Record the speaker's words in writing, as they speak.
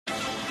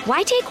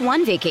Why take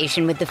one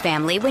vacation with the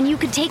family when you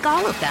could take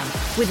all of them?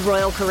 With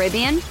Royal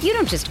Caribbean, you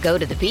don't just go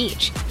to the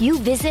beach. You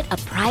visit a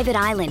private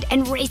island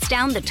and race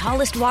down the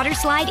tallest water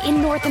slide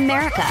in North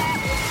America.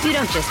 You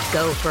don't just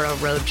go for a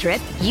road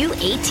trip. You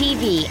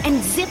ATV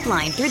and zip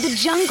line through the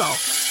jungle.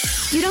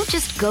 You don't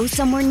just go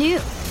somewhere new.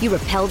 You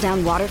rappel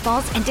down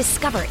waterfalls and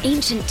discover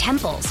ancient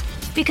temples.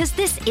 Because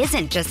this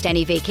isn't just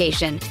any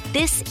vacation.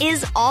 This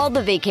is all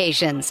the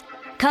vacations.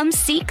 Come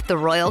seek the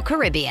Royal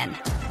Caribbean.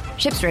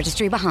 Ships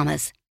Registry,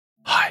 Bahamas.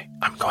 Hi,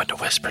 I'm going to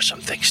whisper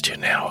some things to you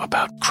now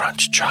about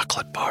Crunch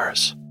chocolate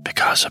bars.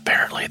 Because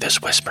apparently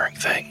this whispering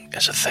thing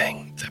is a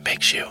thing that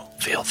makes you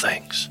feel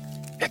things.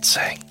 It's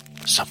saying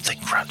something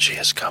crunchy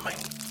is coming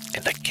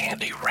in the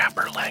candy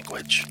wrapper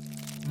language.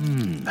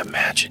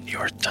 Imagine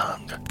your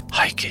tongue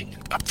hiking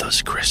up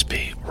those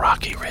crispy,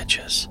 rocky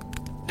ridges.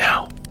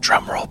 Now,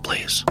 drum roll,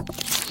 please.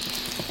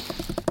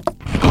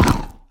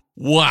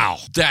 Wow,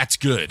 that's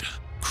good.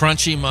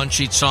 Crunchy,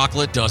 munchy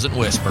chocolate doesn't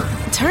whisper.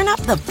 Turn up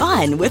the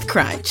fun with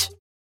Crunch.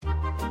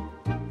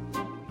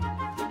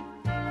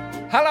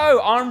 Hello,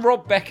 I'm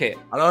Rob Beckett.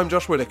 And I'm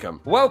Josh Widdicombe.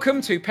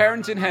 Welcome to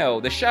Parent in Hell,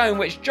 the show in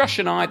which Josh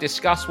and I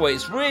discuss what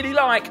it's really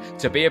like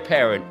to be a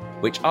parent,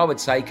 which I would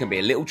say can be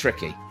a little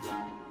tricky.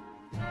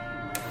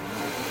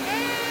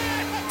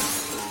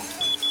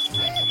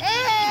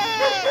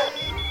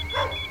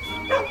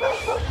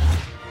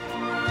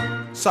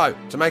 So,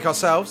 to make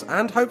ourselves,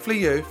 and hopefully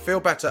you,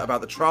 feel better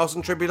about the trials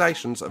and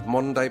tribulations of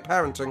modern-day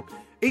parenting,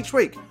 each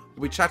week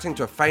we'll be chatting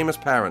to a famous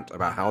parent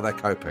about how they're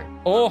coping.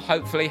 Or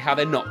hopefully how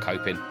they're not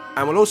coping.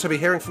 And we'll also be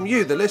hearing from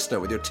you, the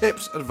listener, with your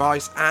tips,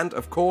 advice, and,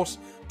 of course,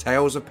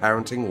 tales of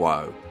parenting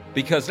woe.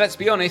 Because let's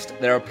be honest,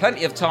 there are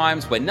plenty of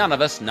times when none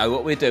of us know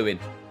what we're doing.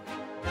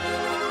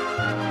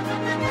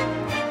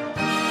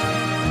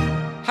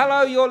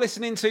 Hello, you're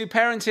listening to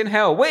Parent in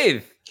Hell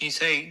with... Can you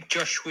say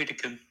Josh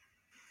Widdicombe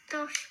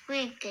Josh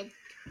Wiggum.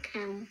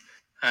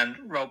 and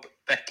Rob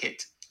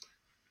Beckett?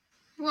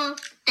 Rob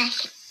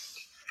Beckett.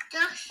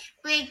 Josh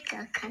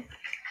Wiggum.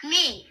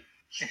 Me.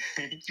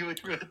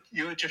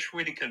 you're Josh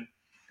Widdicombe.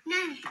 No,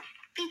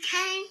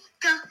 because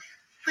Josh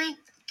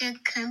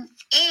Wiggum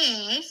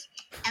is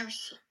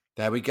Elsie.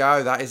 There we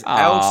go, that is Aww.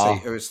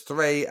 Elsie, who is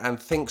 3 and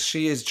thinks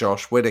she is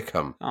Josh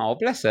Widdicombe. Oh,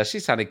 bless her. She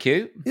sounded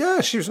cute.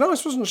 Yeah, she was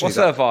nice, wasn't she? What's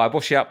her vibe?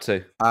 What's she up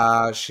to?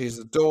 She's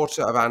the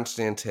daughter of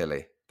Anthony and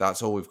Tilly.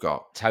 That's all we've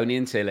got. Tony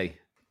and Tilly.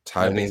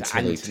 Tony and It's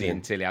Tilly. Anthony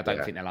and Tilly. I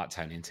don't think they're like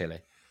Tony and Tilly.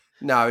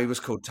 No, he was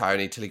called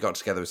Tony till he got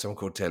together with someone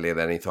called Tilly, and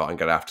then he thought, I'm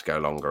going to have to go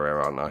longer here,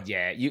 aren't I?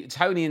 Yeah,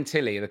 Tony and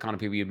Tilly are the kind of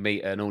people you'd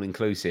meet at an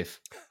all-inclusive.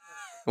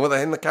 Were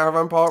they in the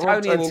caravan park?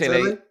 Tony and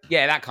Tilly?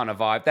 Yeah, that kind of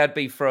vibe. They'd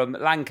be from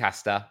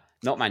Lancaster,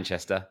 not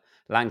Manchester.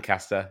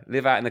 Lancaster,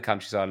 live out in the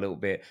countryside a little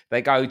bit.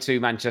 They go to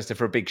Manchester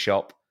for a big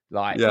shop,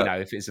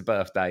 if it's a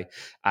birthday.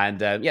 And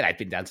they've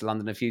been down to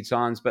London a few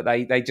times, but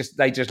they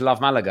just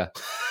love Malaga.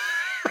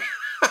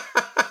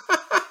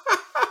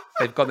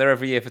 They've gone there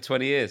every year for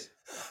 20 years.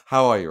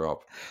 How are you, Rob?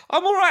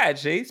 I'm all right,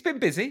 actually. It's been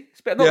busy. It's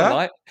been not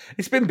light.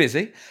 It's been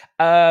busy,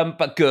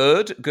 but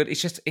good.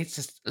 It's just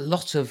a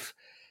lot of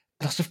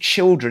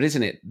children,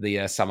 isn't it?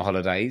 The summer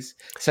holidays.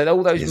 So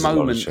all those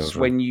moments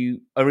when you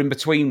are in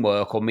between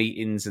work or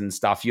meetings and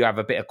stuff, you have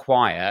a bit of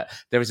quiet.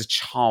 There is a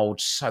child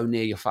so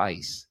near your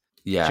face.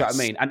 Yes. Do you know what I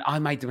mean? And I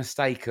made the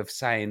mistake of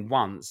saying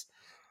once,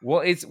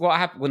 what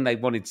happened when they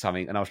wanted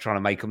something and I was trying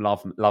to make them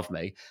love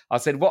me? I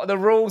said, what are the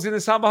rules in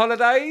the summer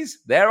holidays?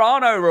 There are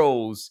no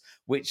rules,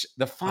 which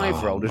the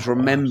 5-year-old has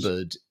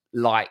remembered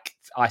like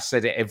I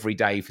said it every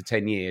day for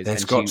 10 years.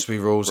 There's got to be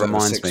rules over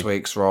 6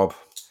 weeks, Rob.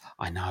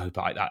 I know,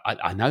 but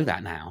I know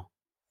that now.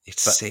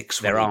 It's 6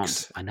 there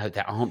weeks. Aren't. I know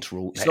there aren't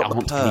rules. It's there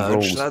not the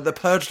aren't purge. rules. The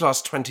purge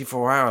lasts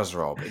 24 hours,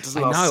 Rob. It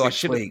doesn't last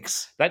 6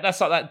 weeks.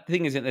 That's like that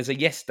thing, isn't it? There's a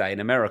yes day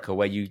in America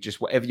where you just,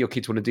 whatever your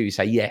kids want to do, you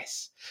say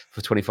yes for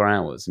 24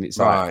 hours. And it's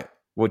like,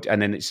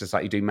 and then it's just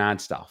like you do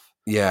mad stuff.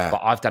 Yeah. But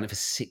I've done it for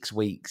 6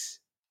 weeks.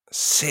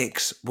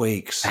 6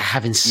 weeks? They're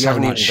having so you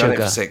haven't much even sugar.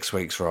 done it for 6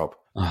 weeks, Rob.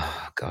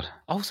 Oh, God.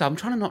 Also, I'm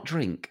trying to not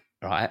drink,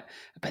 right?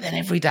 But then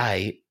every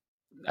day,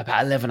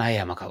 about 11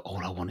 a.m, I go,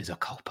 all I want is a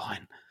cold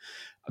pint.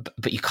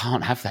 But you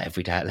can't have that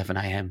every day at 11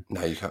 a.m.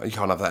 No, you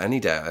can't have that any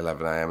day at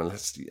 11 a.m.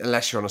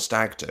 unless you're on a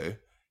stag do.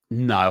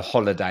 No,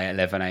 holiday at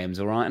 11 a.m. is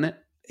all right, isn't it?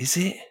 Is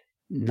it?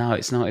 No,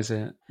 it's not, is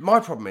it? My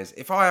problem is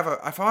if I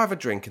have a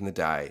drink in the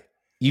day,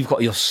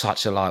 you're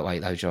such a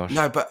lightweight though, Josh.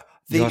 No, but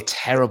you're a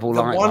terrible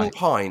lightweight. 1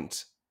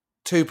 pint,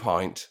 2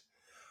 pint,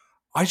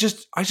 I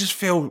just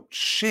feel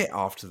shit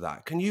after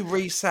that. Can you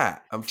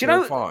reset and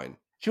feel fine?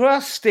 Do you know how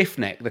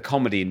stiff-necked the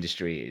comedy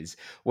industry is?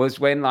 Was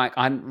when, like,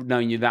 I hadn't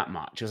known you that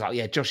much. I was like,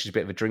 yeah, Josh is a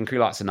bit of a drinker. He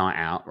likes a night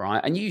out,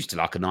 right? And you used to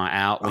like a night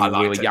out when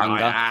we were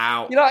younger.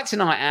 You liked a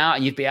night out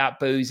and you'd be out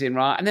boozing,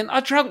 right? And then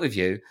I drank with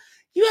you.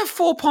 You have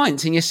 4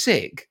 pints and you're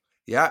sick.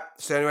 Yeah,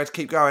 it's the only way to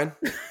keep going.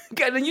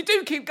 And you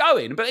do keep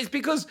going, but it's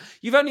because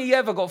you've only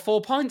ever got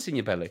 4 pints in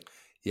your belly.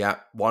 Yeah,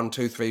 1,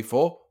 2, 3,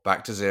 4,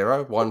 back to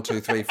 0. 1, 2,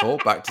 3, 4,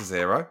 back to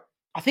 0.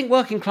 I think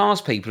working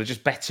class people are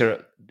just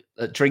better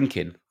at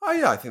drinking. Oh,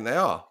 yeah, I think they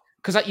are.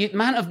 Because the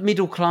amount of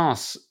middle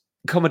class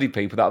comedy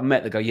people that I've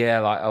met that go, yeah,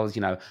 like I was,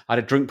 I had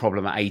a drink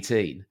problem at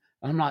 18.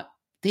 And I'm like,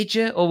 did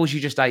you? Or was you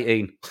just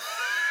 18?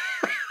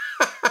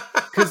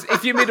 Because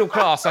if you're middle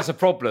class, that's a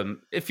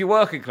problem. If you're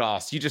working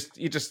class, you're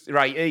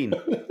 18.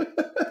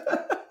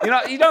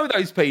 You know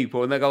those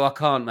people, and they go, I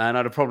can't, man. I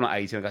had a problem at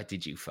 18. I go,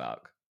 did you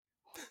fuck?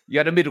 You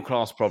had a middle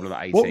class problem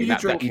at 18. What were you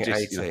drinking at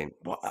 18?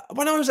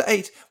 When I was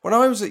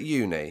at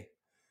uni.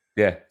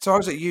 Yeah. So I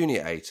was at uni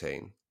at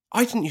 18.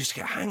 I didn't used to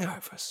get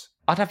hangovers.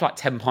 I'd have like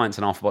 10 pints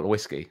and half a bottle of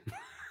whiskey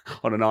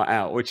on a night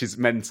out, which is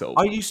mental.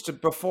 I used to,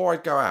 before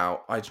I'd go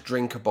out, I'd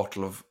drink a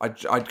bottle of,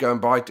 I'd go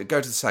to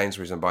the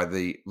Sainsbury's and buy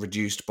the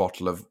reduced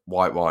bottle of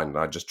white wine, and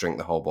I'd just drink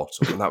the whole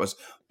bottle. And that was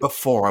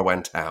before I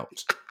went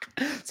out.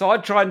 So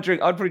I'd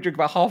probably drink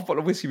about half a bottle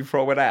of whiskey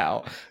before I went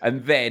out.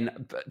 And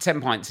then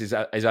 10 pints is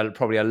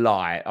probably a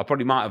lie. I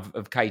probably might have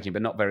occasionally,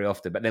 but not very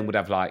often. But then would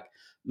have like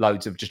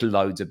loads of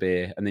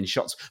beer and then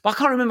shots. But I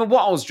can't remember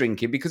what I was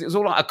drinking because it was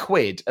all like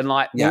 £1 and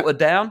like watered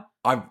down.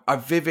 I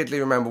vividly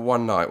remember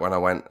one night when I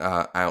went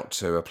out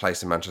to a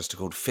place in Manchester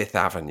called Fifth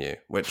Avenue,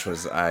 which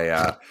was Tony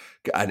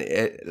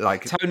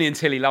and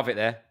Tilly love it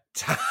there.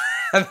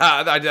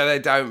 No, they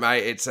don't,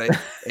 mate.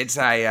 It's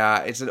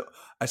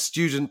a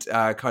student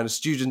kind of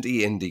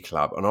student-y indie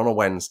club, and on a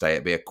Wednesday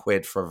it'd be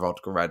 £1 for a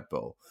vodka Red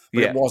Bull,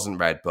 but it wasn't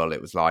Red Bull.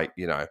 It was like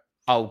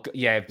Oh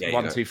yeah,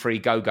 1, 2, 3,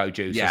 go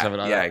juice or something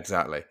like that. Yeah,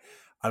 exactly.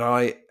 And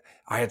I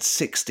had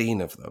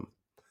 16 of them,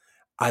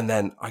 and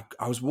then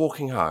I was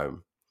walking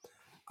home.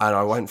 And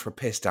I went for a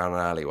piss down an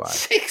alleyway.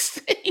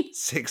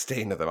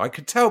 16 of them. I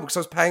could tell because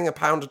I was paying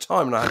 £1 a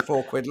time and I had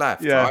 £4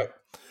 left. Yeah. Right?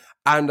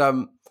 And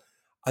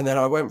then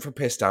I went for a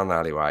piss down an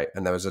alleyway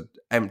and there was an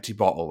empty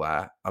bottle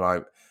there. And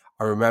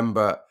I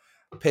remember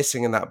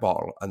pissing in that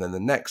bottle. And then the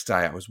next day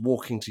I was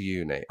walking to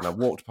uni and I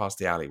walked past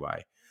the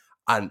alleyway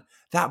and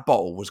that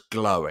bottle was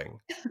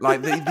glowing.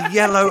 Like the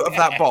yellow of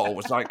that bottle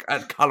was like a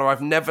colour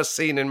I've never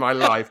seen in my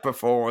life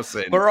before or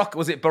since.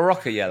 Was it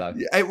Barocca yellow?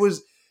 It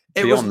was.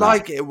 It was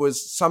like it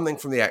was something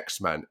from the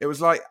X-Men. It was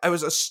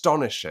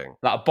astonishing.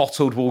 Like a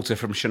bottled water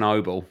from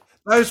Chernobyl.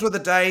 Those were the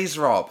days,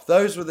 Rob.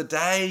 Those were the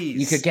days.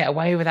 You could get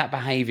away with that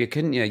behaviour,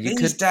 couldn't you?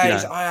 These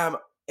days, I am.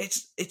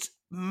 It's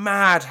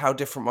mad how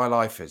different my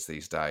life is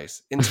these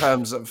days. In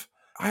terms of,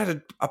 I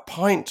had a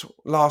pint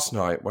last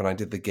night when I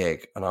did the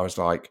gig, and I was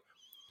like,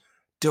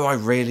 do I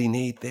really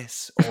need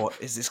this, or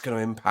is this going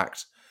to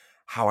impact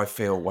how I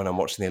feel when I'm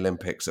watching the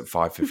Olympics at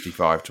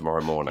 5:55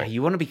 tomorrow morning?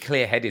 You want to be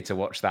clear-headed to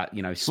watch that,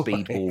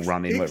 speedball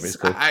running, whatever it's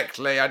called.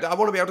 Exactly. I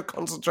want to be able to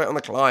concentrate on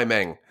the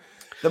climbing.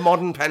 The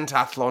modern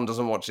pentathlon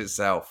doesn't watch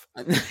itself.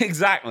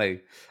 Exactly.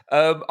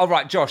 All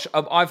right, Josh,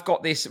 I've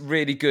got this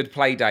really good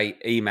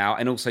Playdate email,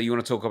 and also you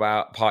want to talk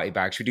about party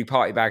bags. Should we do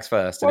party bags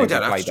first? Well, we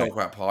don't have to talk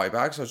about party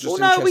bags. I was just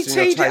interested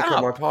in your take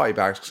on my party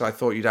bags because I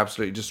thought you'd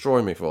absolutely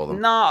destroy me for them.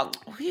 No,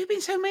 you've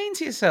been so mean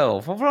to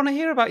yourself. I want to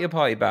hear about your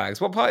party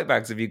bags. What party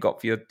bags have you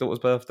got for your daughter's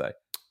birthday?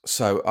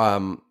 So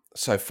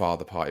far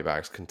the party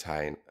bags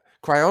contain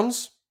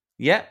crayons.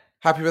 Yeah.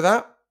 Happy with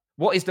that?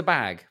 What is the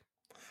bag?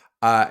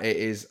 It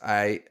is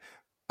a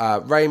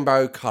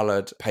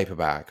rainbow-coloured paper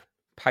bag.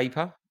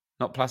 Paper,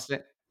 not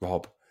plastic?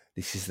 Rob,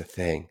 this is the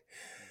thing.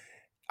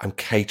 I'm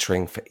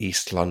catering for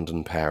East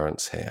London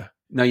parents here.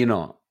 No, you're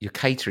not. You're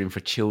catering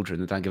for children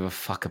that don't give a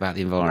fuck about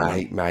the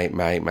environment.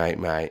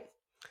 Mate.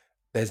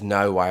 There's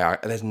no way I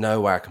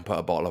can put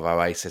a bottle of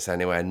Oasis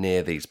anywhere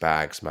near these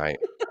bags, mate.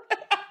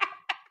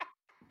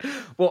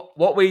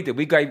 What we did,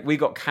 we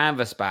got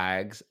canvas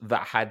bags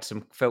that had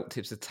some felt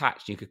tips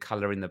attached. You could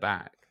colour in the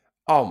bag.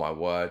 Oh my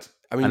word!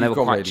 I mean, you've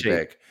gone really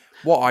big.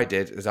 What I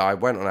did is I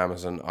went on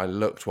Amazon, I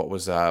looked what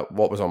was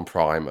on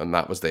Prime, and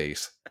that was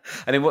these.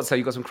 And then so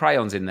you got some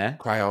crayons in there?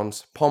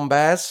 Crayons. Pom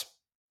Bears,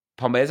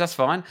 that's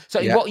fine.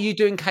 So what are you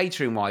doing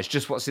catering-wise?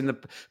 Just what's in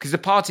because the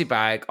party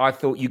bag, I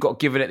thought you got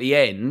given at the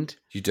end.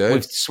 You do?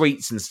 With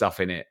sweets and stuff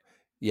in it.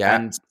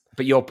 Yeah.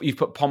 But you've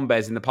put Pom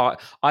Bears in the part.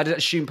 I'd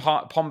assume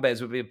Pom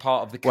Bears would be a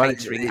part of the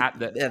catering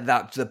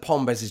the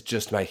Pom Bears is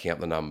just making up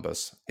the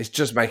numbers. It's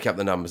just making up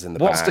the numbers in the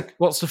bag.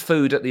 What's the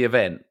food at the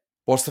event?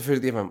 What's the food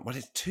at the event? Well,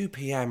 it's 2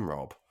 p.m,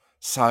 Rob.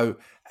 So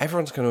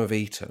everyone's going to have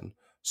eaten.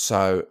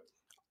 So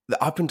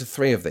up into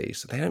 3 of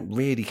these, they don't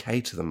really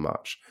cater them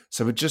much.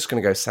 So we're just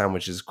going to go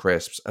sandwiches,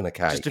 crisps, and a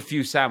cake. Just a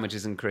few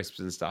sandwiches and crisps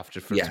and stuff,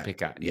 just for them to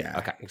pick at. Yeah,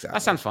 okay, exactly.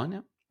 That sounds fine.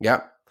 Yeah,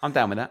 yeah, I'm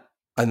down with that.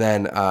 And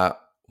then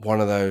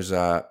one of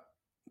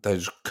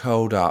those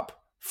curled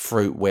up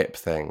fruit whip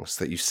things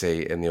that you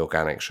see in the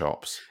organic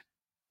shops.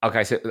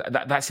 Okay, so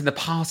that's in the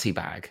party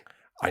bag.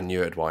 I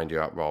knew it'd wind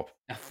you up, Rob.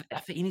 I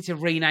think you need to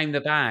rename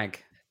the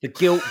bag. The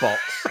guilt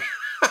box.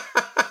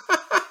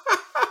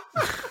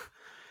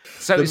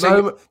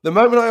 The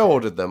moment I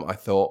ordered them, I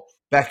thought,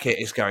 Beckett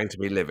is going to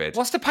be livid.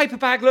 What's the paper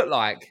bag look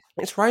like?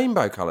 It's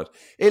rainbow coloured.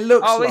 It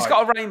looks it's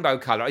got a rainbow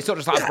colour. It's not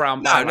just like a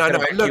brown bag. No,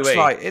 it looks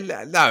like...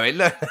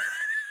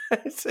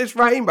 It's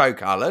rainbow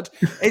coloured.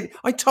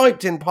 I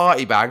typed in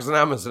party bags on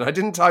Amazon. I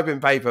didn't type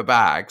in paper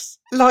bags.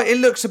 Like, it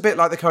looks a bit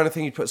like the kind of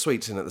thing you'd put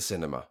sweets in at the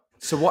cinema.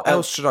 So what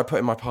else should I put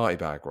in my party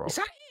bag, Rob? Is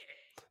that it?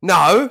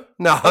 No.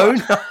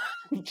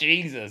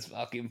 Jesus,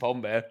 fucking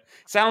Pom Bear.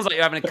 Sounds like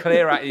you're having a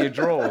clear out of your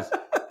drawers.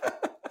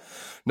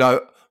 No,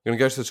 I'm going to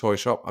go to the toy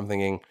shop. I'm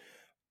thinking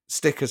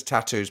stickers,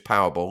 tattoos,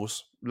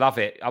 Powerballs. Love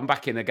it. I'm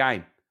back in the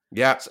game.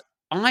 Yeah. So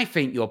I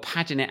think you're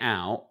padding it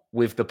out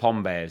with the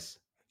Pom Bears.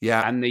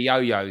 Yeah. And the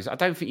yo-yos. I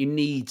don't think you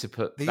need to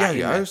put the that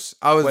yo-yos.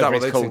 Oh, is that whether what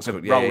it's those called? things The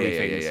called? rolly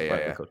things.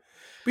 Yeah.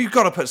 But you've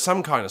got to put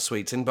some kind of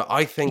sweets in. But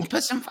I think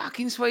Put some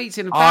fucking sweets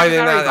in.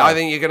 I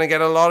think you're going to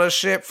get a lot of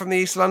shit from the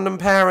East London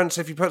parents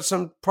if you put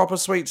some proper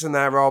sweets in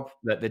there, Rob.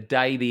 That the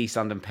day the East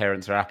London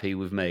parents are happy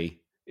with me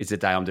is the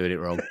day I'm doing it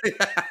wrong.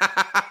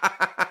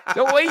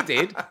 So what we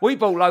did, we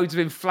bought loads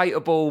of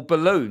inflatable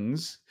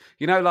balloons,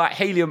 like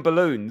helium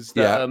balloons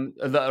that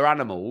are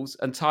animals,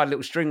 and tied a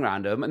little string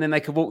around them, and then they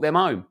could walk them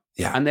home.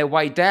 Yeah. And they're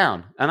weighed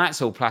down. And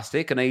that's all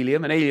plastic and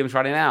helium's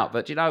running out.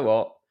 But you know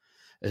what?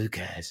 Who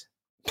cares?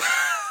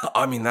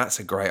 I mean, that's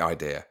a great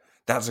idea.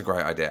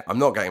 I'm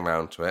not getting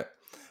around to it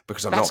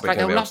because I'm not going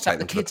to be able to take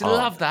them to the park. The kids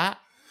love that.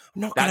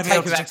 I'm not going to be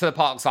taking able that to the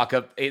park's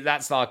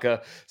that's like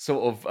a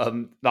sort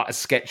of like a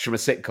sketch from a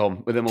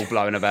sitcom with them all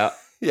blowing about.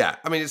 Yeah,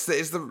 I mean, it's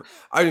the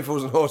Only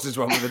Fools and Horses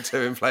one with the two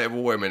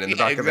inflatable women in the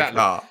back of the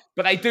car.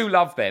 But they do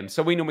love them.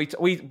 So we normally,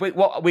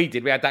 what we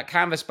did, we had that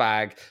canvas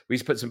bag. We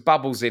used to put some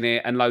bubbles in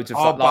it and loads of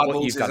stuff.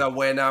 Bubbles is a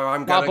winner.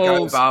 I'm going to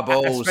go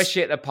Bubbles.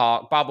 Especially at the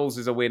park. Bubbles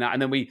is a winner.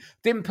 And then we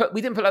put a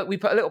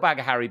little bag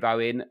of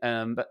Haribo in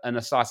and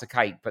a slice of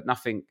cake, but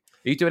nothing.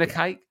 Are you doing a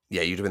cake?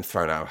 Yeah, you'd have been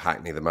thrown out of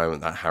Hackney the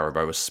moment that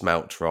Haribo was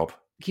smelt, Rob.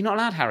 You're not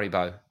allowed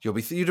Haribo.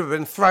 You'd have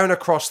been thrown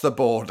across the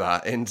border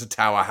into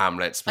Tower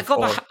Hamlets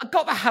before. I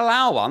got the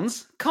halal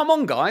ones. Come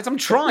on, guys, I'm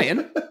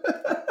trying.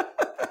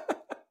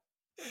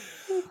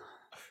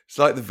 It's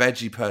like the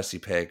veggie Percy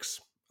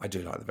Pigs. I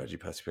do like the veggie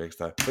Percy Pigs,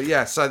 though. But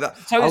yeah,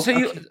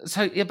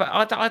 but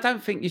I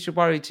don't think you should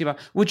worry too much.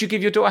 Would you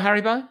give your daughter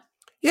Haribo?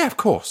 Yeah, of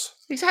course.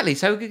 Exactly.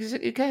 So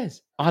who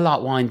cares? I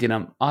like winding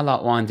them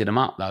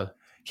up, though.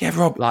 Yeah,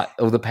 Rob. Like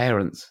all the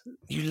parents.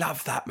 You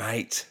love that,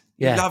 mate.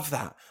 Yeah. You love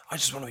that. I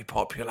just want to be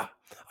popular.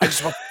 I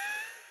just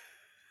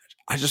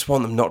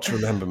want them not to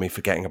remember me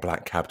for getting a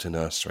black cab to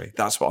nursery.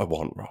 That's what I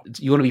want, Rob.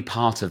 You want to be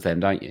part of them,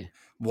 don't you?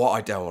 What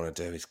I don't want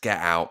to do is get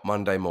out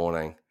Monday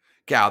morning,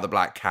 get out of the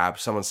black cab.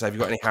 Someone say, have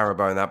you got any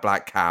Haribo in that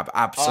black cab?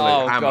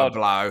 Absolute hammer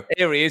blow.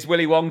 Here he is,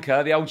 Willy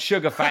Wonka, the old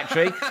sugar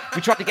factory.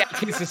 We tried to get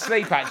kids to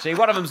sleep, actually.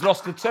 One of them's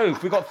lost a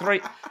tooth. We've got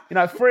three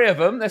of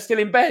them. They're still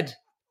in bed.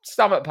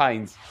 Stomach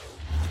pains.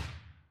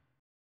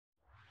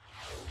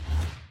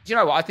 Do you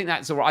know what? I think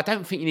that's all right. I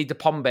don't think you need the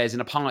Pom Bears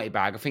in a party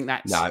bag. I think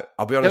that's... No,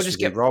 I'll be honest with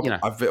you, Rob.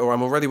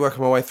 I'm already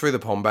working my way through the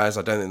Pom Bears.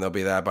 I don't think they'll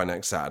be there by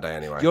next Saturday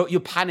anyway.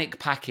 You're panic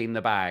packing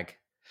the bag.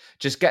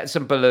 Just get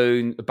some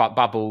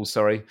bubbles,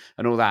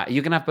 and all that. Are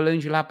you going to have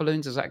balloons? You'll have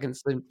balloons? Is that bad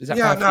for the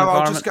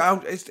environment?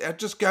 I'll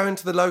just go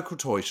into the local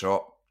toy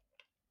shop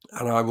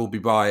and I will be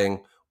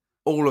buying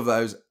all of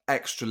those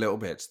extra little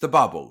bits. The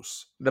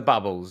bubbles.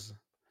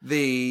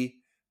 The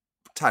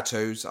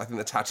tattoos. I think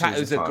the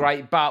tattoos are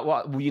great,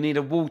 but you need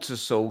a water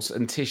source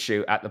and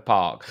tissue at the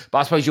park. But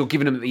I suppose you're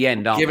giving them at the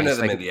end, aren't you? Giving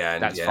them at the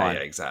end. That's fine.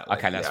 Yeah, exactly.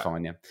 Okay, that's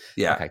fine. Yeah.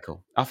 Yeah. Okay,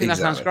 cool. I think that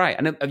sounds great.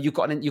 And you've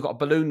got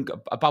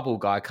a bubble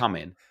guy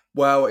coming.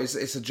 Well, it's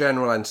a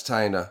general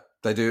entertainer.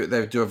 They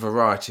do a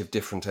variety of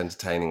different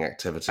entertaining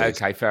activities.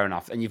 Okay, fair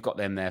enough. And you've got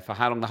them there for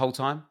how long? The whole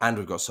time? And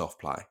we've got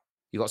soft play.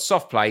 You've got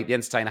soft play, the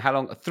entertainer. How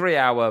long? A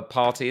 3-hour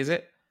party, is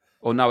it?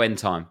 Or no end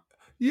time?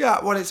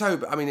 Yeah, well, it's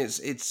open. I mean,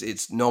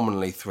 it's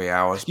nominally 3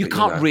 hours. You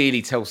can't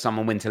really tell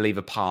someone when to leave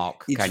a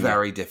park. It's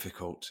very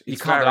difficult.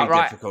 It's very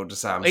difficult to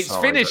say I'm it's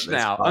sorry. It's finished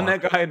now, and they're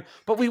going.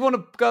 But we want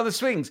to go on the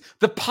swings.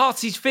 The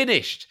party's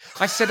finished.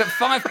 I said at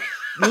 5,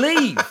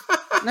 leave.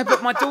 No,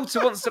 but my daughter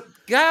wants to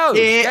go.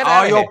 Here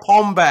are your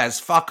Pom Bears.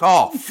 Fuck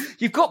off.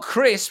 You've got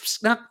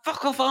crisps now.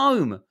 Fuck off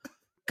home.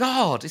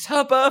 God, it's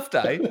her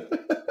birthday.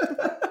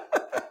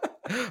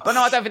 But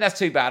no, I don't think that's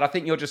too bad. I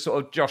think you're just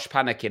sort of Josh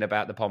panicking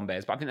about the Pom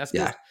Bears, but I think that's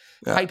good.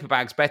 Yeah. Paper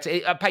bag's better.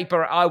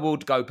 I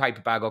would go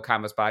paper bag or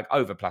canvas bag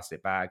over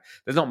plastic bag.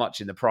 There's not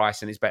much in the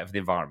price and it's better for the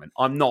environment.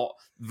 I'm not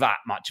that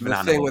much of an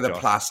animal. The thing with Josh. A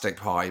plastic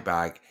party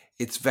bag,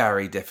 it's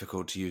very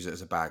difficult to use it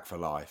as a bag for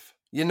life.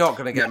 You're not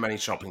going to get many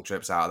shopping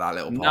trips out of that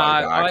little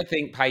party bag. I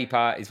think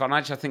paper is fine.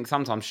 I think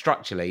sometimes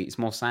structurally it's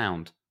more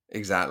sound.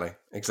 Exactly.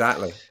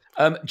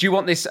 Do you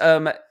want this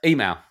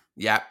email?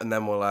 Yeah, and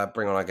then we'll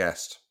bring on our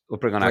guest. We'll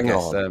bring on our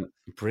guest.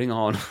 Bring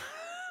on.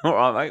 All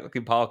right, mate.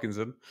 Fucking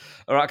Parkinson.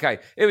 All right, okay.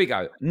 Here we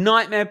go.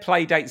 Nightmare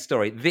Playdate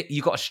story.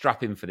 You got to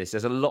strap in for this.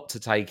 There's a lot to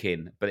take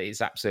in, but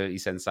it's absolutely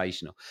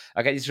sensational.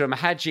 Okay, this is from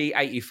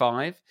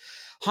Haji85.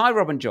 Hi,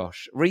 Rob and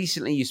Josh.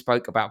 Recently you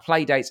spoke about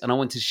Playdates, and I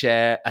want to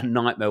share a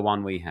nightmare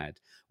one we had.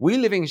 We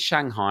live in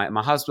Shanghai, and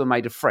my husband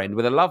made a friend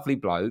with a lovely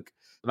bloke.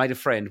 Made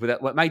friends with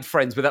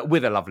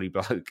a lovely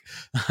bloke.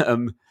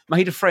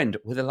 Made a friend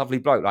with a lovely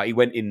bloke. Like he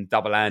went in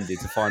double-handed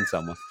to find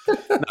someone.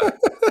 No.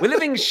 We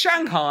live in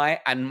Shanghai,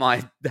 and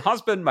my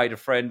husband made a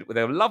friend with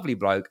a lovely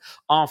bloke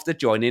after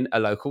joining a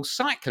local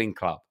cycling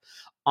club.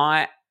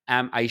 I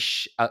am a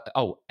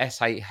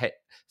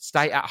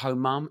stay-at-home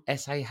mum.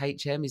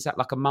 SAHM, is that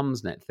like a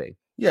mum's net thing?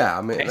 Yeah,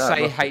 I mean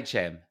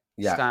SAHM.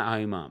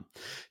 stay-at-home mum.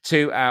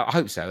 To I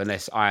hope so,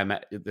 unless I am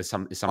there's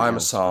something I'm a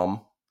else.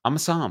 psalm. I'm a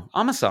psalm.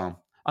 I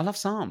love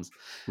psalms.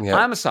 Yeah.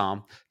 I'm a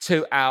psalm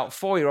to our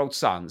 4-year-old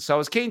son. So I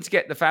was keen to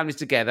get the families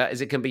together, as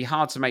it can be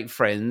hard to make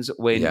friends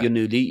when you're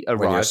newly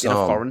arrived in a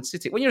foreign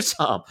city. When you're a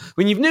psalm,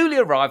 when you've newly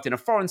arrived in a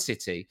foreign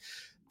city.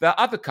 The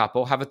other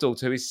couple have a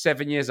daughter who is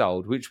 7 years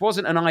old, which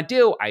wasn't an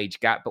ideal age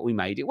gap, but we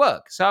made it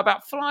work. So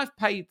about 5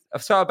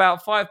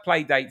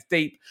 play dates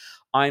deep,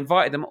 I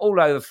invited them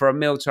all over for a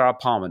meal to our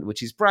apartment,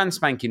 which is brand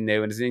spanking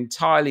new and has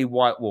entirely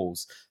white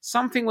walls.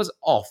 Something was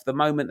off the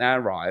moment they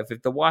arrived,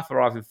 with the wife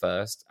arriving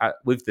first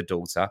with the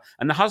daughter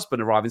and the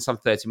husband arriving some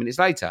 30 minutes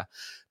later.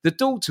 The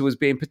daughter was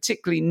being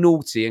particularly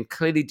naughty and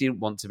clearly didn't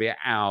want to be at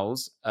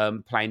ours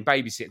playing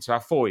babysitter to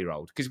our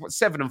 4-year-old, because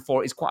 7 and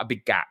 4 is quite a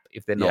big gap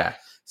if they're not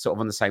sort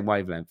of on the same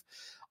wavelength.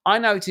 I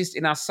noticed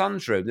in our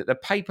son's room that the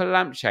paper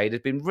lampshade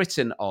had been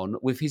written on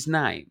with his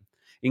name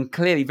in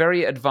clearly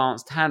very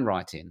advanced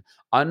handwriting.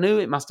 I knew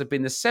it must have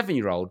been the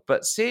 7-year-old,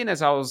 but seeing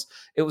as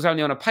it was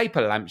only on a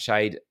paper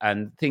lampshade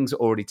and things were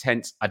already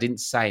tense, I didn't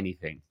say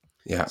anything.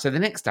 Yeah. So the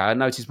next day, I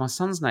noticed my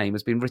son's name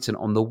has been written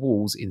on the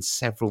walls in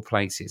several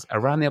places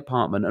around the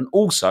apartment and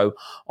also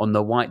on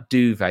the white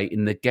duvet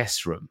in the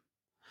guest room.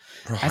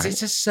 Right. As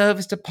it's a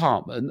serviced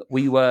apartment,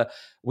 we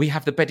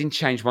have the bedding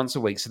changed once a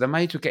week, so the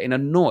maids were getting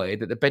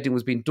annoyed that the bedding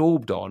was being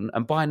daubed on,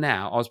 and by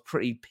now I was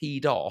pretty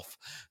peed off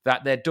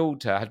that their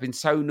daughter had been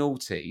so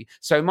naughty.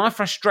 So in my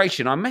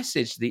frustration, I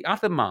messaged the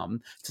other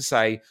mum to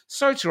say,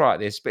 sorry to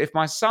write this, but if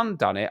my son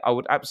done it, I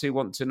would absolutely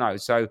want to know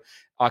so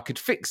I could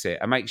fix it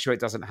and make sure it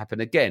doesn't happen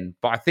again.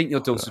 But I think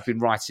your daughter's been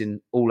writing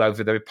all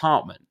over the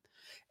apartment.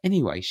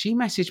 Anyway, she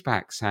messaged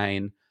back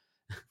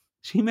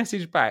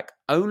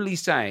only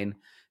saying,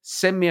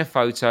 send me a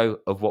photo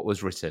of what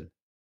was written.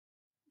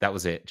 That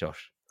was it,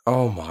 Josh.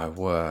 Oh my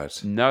word!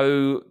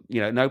 No,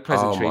 no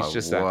pleasantries. Oh my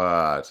just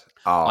word! that.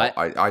 Oh,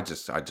 I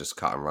just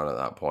cut and run at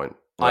that point.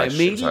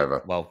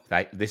 Over. Well,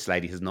 this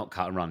lady has not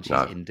cut and run. She's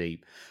in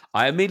deep.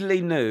 I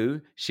immediately knew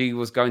she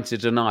was going to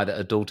deny that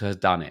her daughter has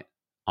done it.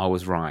 I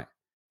was right.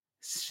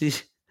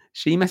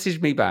 She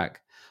messaged me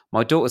back.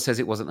 My daughter says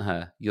it wasn't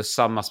her. Your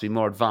son must be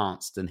more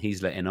advanced than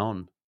he's letting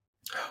on.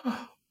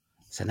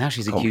 So now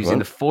she's accusing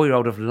the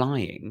 4-year-old of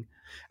lying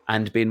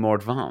and being more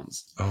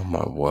advanced. Oh,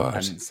 my word.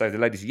 And so the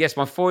lady said, yes,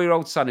 my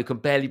 4-year-old son, who can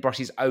barely brush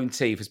his own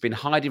teeth, has been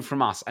hiding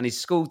from us and his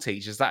school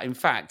teachers that, in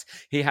fact,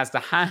 he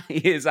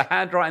is a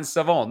handwriting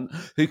savant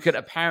who could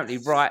apparently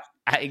write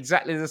at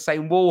exactly the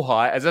same wall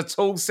height as a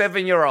tall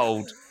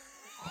 7-year-old.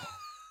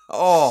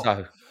 Oh.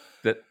 So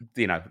that,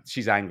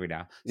 she's angry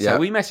now. So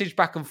we messaged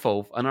back and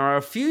forth, and I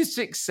refused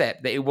to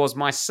accept that it was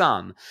my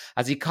son,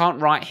 as he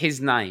can't write his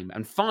name.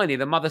 And finally,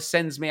 the mother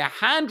sends me a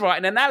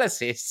handwriting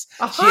analysis.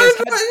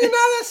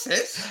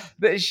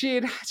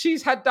 That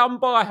she's had done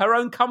by her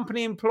own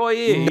company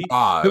employee,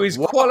 who is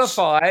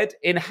qualified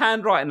in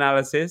handwriting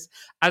analysis,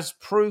 as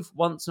proof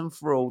once and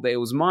for all that it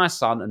was my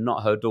son and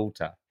not her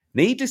daughter.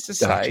 Needless to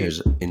say, that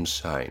is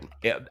insane.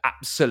 Yeah,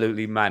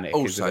 absolutely manic.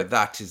 Also,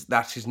 that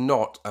is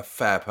not a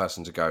fair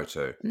person to go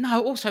to.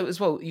 No. Also, as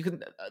well, you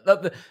can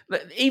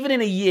even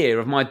in a year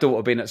of my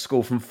daughter being at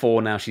school from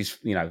 4, now she's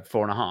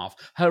 4.5.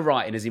 Her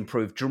writing has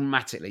improved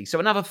dramatically. So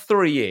another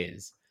 3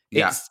 years.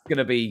 It's going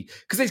to be,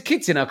 because there's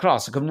kids in her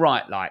class who can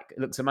write it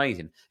looks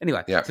amazing.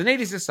 Anyway, so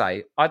needless to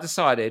say, I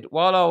decided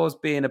while I was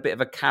being a bit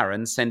of a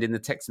Karen sending the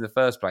text in the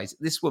first place,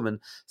 this woman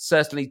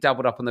certainly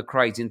doubled up on the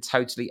craze and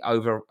totally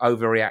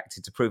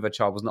overreacted to prove her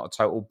child was not a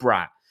total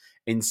brat.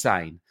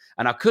 Insane.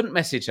 And I couldn't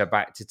message her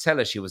back to tell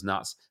her she was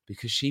nuts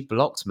because she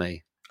blocked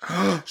me.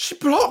 She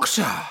blocked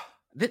her?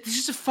 This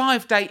is a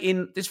 5 date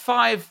in, there's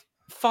five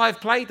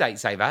play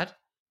dates they've had.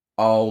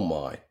 Oh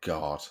my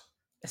God.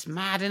 It's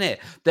mad, isn't it?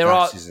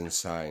 That is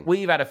insane.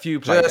 We've had a few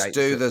play dates. Just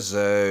do the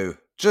zoo.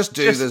 Just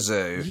do the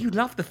zoo. You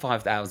love the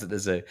 5 hours at the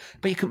zoo,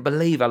 but you couldn't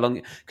believe how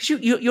long.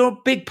 Because you're a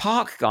big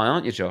park guy,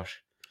 aren't you,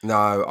 Josh?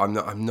 No, I'm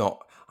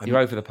not. You're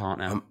over the park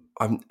now.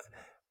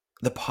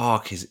 The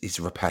park is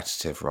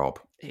repetitive, Rob.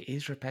 It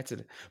is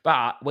repetitive,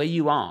 but where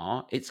you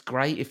are, it's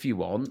great if you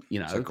want.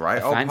 It's a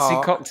great old fancy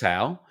park.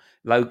 Cocktail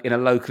in a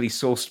locally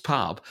sourced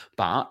pub,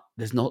 but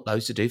there's not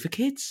loads to do for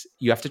kids.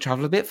 You have to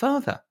travel a bit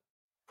further.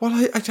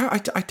 Well,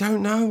 I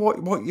don't know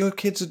what your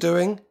kids are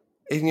doing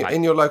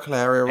in your local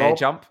area, Rob.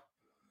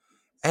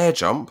 Air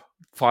jump?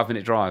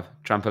 5-minute drive,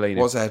 trampolining.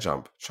 What's air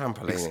jump?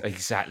 Trampolining.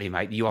 Exactly,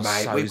 mate. You are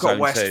so we've got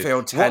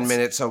Westfield 10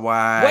 minutes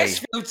away.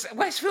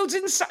 Westfield's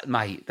inside,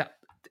 mate. That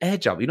air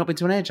jump. You've not been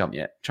to an air jump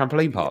yet?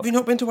 Trampoline park. Have you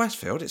not been to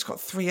Westfield? It's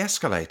got 3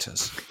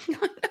 escalators.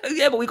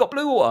 Yeah, but we've got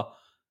Blue Water.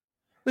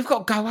 We've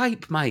got Go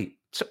Ape, mate.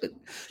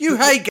 You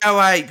hate Go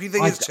Ape. You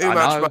think it's too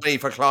much money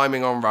for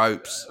climbing on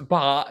ropes.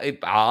 But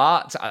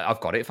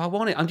I've got it if I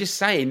want it. I'm just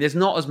saying there's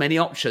not as many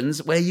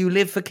options where you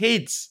live for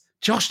kids.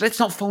 Josh, let's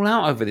not fall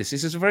out over this.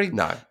 This is a great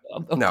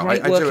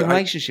working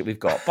relationship we've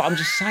got. But I'm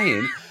just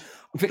saying,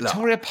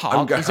 Victoria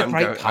Park is a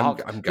great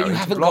park. I'm going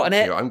to block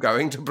you. I'm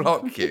going to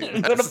block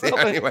you. That's the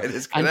only way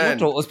this can end.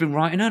 And your daughter's been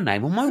writing her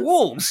name on my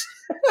walls.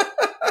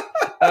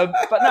 But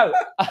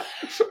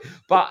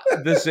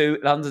the zoo,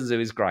 London Zoo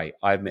is great.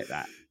 I admit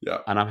that. Yeah.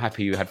 And I'm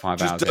happy you had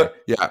 5 hours.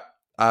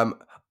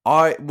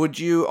 Would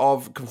you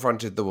have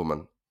confronted the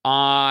woman?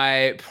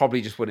 I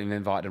probably just wouldn't have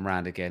invited them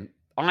round again.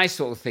 I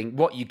sort of think,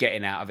 what you're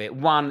getting out of it?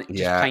 One,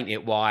 just paint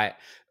it white.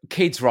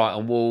 Kids write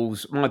on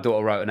walls. My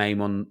daughter wrote a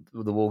name on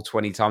the wall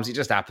 20 times. It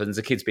just happens.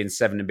 The kid's been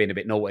 7 and being a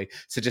bit naughty.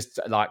 So just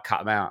like cut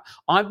them out.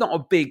 I'm not a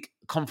big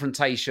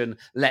confrontation,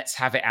 let's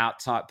have it out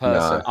type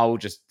person. No. I'll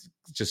just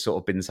sort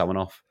of bin someone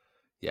off.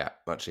 Yeah,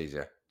 much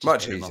easier.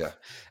 Much easier.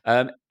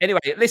 Anyway,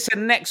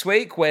 listen, next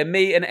week where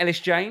me and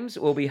Ellis James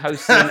will be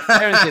hosting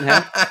Parenting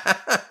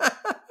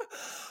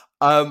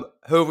Hell.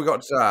 Who have we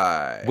got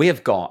today? We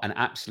have got an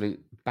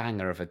absolute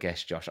banger of a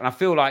guest, Josh. And I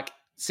feel like,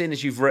 seeing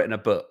as you've written a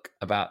book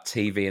about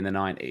TV in the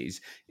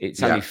 90s,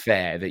 it's only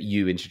fair that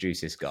you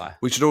introduce this guy.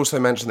 We should also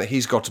mention that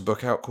he's got a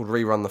book out called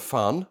Rerun the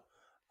Fun.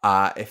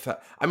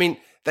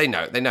 They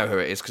know who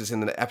it is because it's in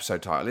the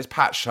episode title. It's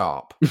Pat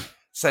Sharp.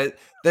 So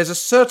there's a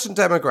certain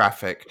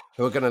demographic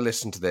who are going to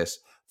listen to this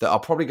that are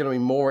probably going to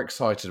be more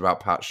excited about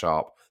Pat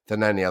Sharp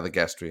than any other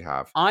guest we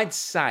have. I'd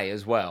say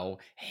as well,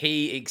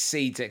 he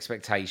exceeds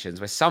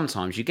expectations, where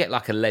sometimes you get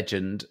like a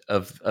legend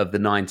of the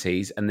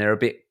 90s and they're a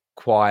bit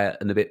quiet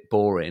and a bit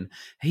boring.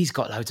 He's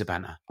got loads of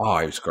banter. Oh,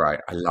 he was great.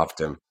 I loved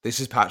him. This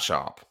is Pat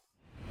Sharp.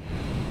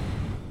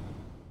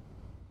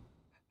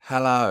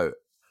 Hello,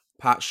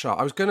 Pat Sharp.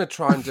 I was going to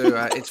try and do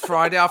it's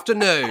Friday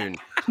afternoon.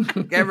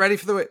 Get ready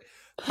for the week.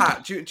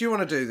 Pat, do you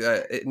want to do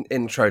the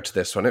intro to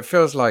this one? It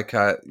feels like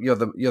you're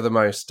the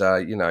most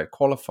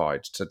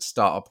qualified to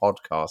start a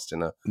podcast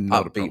in a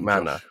upbeat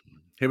manner. Josh.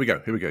 Here we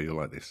go. You'll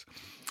like this.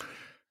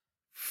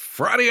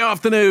 Friday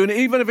afternoon,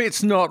 even if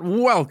it's not,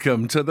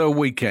 welcome to the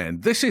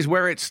weekend. This is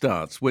where it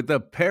starts with the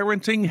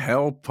Parenting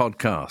Hell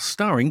podcast,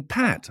 starring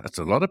Pat. That's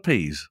a lot of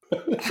P's.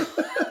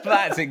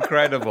 That's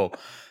incredible.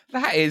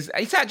 Is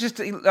that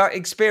just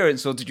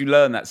experience, or did you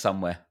learn that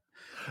somewhere?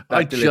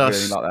 I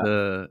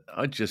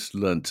just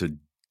learned to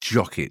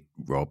jock it,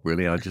 Rob,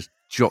 really. I just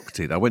jocked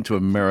it. I went to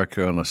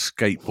America on a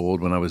skateboard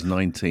when I was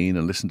 19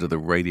 and listened to the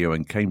radio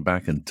and came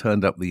back and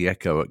turned up the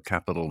echo at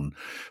Capitol. And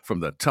from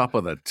the top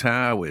of the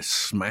tower, we're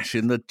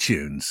smashing the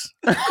tunes.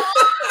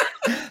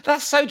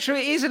 That's so true.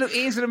 It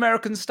is an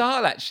American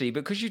style, actually,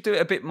 because you do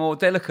it a bit more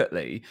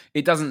delicately.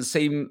 It doesn't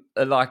seem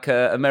like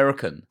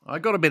American. I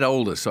got a bit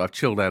older, so I've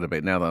chilled out a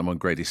bit now that I'm on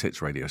Greatest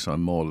Hits Radio, so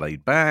I'm more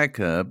laid back,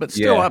 but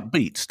still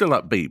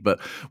upbeat.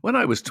 But when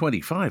I was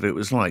 25, it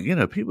was like,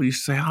 people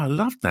used to say, I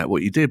loved that,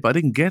 what you did, but I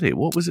didn't get it.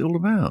 What was it all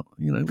about?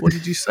 What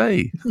did you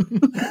say?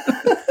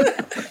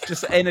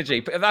 Just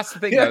energy. But that's the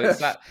thing, though, is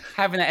that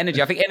having that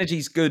energy. I think energy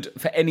is good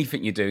for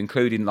anything you do,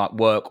 including like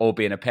work or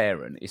being a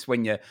parent. It's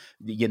when you're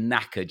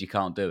knackered, you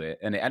can't do it.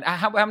 And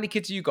how many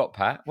kids have you got,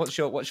 Pat? What's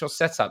your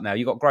setup now?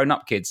 You got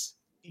grown-up kids?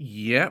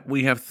 Yeah,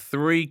 we have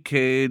 3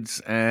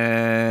 kids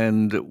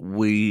and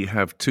we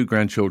have 2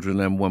 grandchildren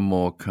and 1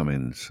 more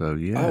coming. So,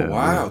 yeah. Oh,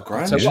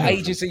 wow. So what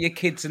ages are your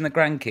kids and the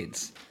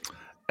grandkids?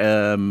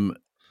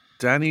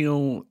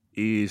 Daniel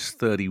is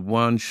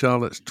 31,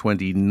 Charlotte's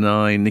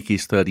 29,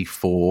 Nikki's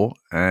 34,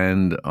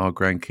 and our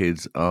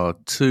grandkids are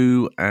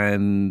 2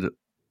 and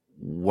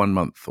 1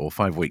 month or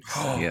 5 weeks.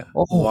 Yeah.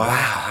 Oh,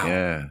 wow.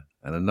 Yeah.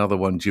 And another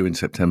one due in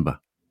September.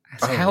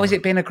 So how has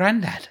it been a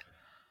granddad?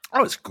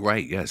 Oh, it's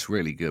great. Yeah, it's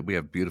really good. We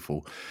have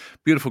beautiful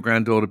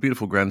granddaughter,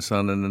 beautiful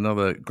grandson, and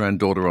another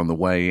granddaughter on the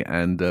way.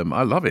 And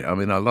I love it. I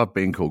mean, I love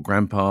being called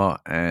grandpa,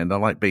 and I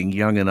like being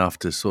young enough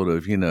to sort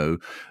of,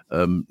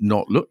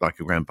 not look like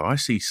a grandpa. I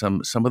see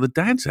some of the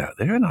dads out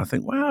there, and I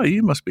think, wow,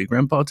 you must be a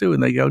grandpa too.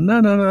 And they go,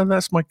 no,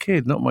 that's my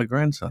kid, not my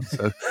grandson.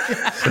 So.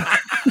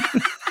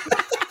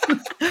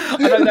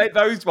 I know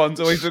those ones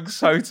always look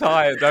so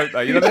tired, don't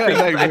they?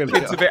 The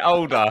kids a bit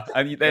older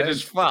and they're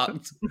just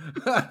fucked.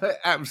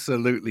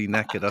 Absolutely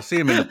knackered. I see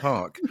them in the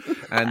park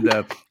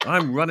and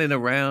I'm running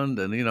around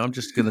and, I'm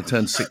just going to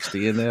turn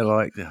 60 and they're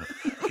like,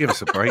 give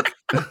us a break.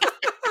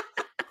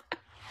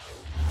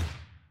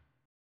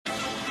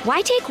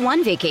 Why take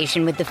one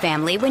vacation with the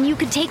family when you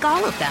could take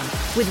all of them?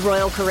 With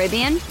Royal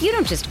Caribbean, you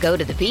don't just go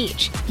to the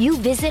beach. You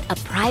visit a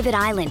private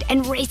island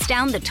and race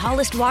down the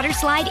tallest water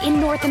slide in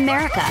North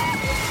America.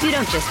 You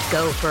don't just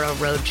go for a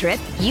road trip.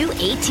 You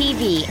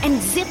ATV and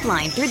zip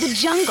line through the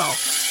jungle.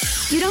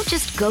 You don't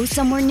just go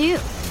somewhere new.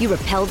 You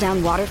rappel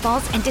down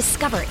waterfalls and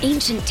discover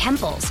ancient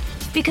temples.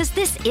 Because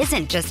this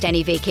isn't just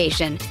any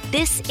vacation.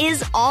 This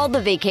is all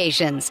the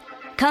vacations.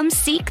 Come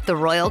seek the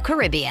Royal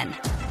Caribbean.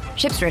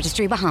 Ships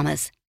Registry,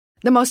 Bahamas.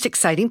 The most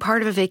exciting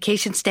part of a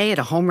vacation stay at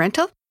a home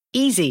rental?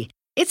 Easy.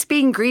 It's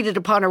being greeted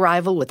upon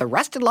arrival with a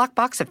rusted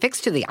lockbox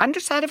affixed to the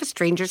underside of a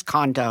stranger's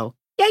condo.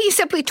 Yeah, you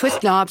simply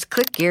twist knobs,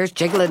 click gears,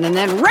 jiggle it, and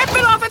then rip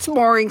it off its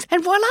moorings,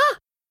 and voila!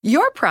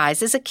 Your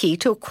prize is a key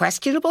to a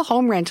questionable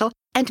home rental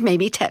and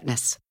maybe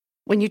tetanus.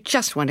 When you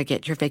just want to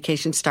get your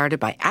vacation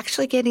started by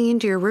actually getting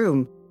into your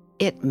room,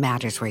 it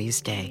matters where you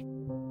stay.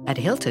 At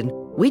Hilton,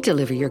 we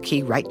deliver your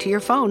key right to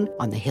your phone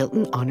on the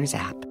Hilton Honors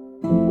app.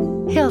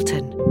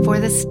 Hilton, for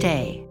the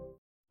stay.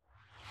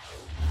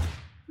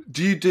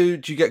 Do you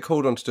get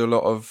called on to do a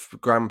lot of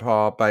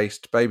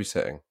grandpa-based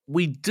babysitting?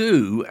 We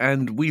do,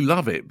 and we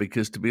love it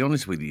because, to be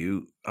honest with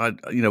you,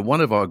 one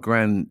of our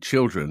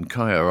grandchildren,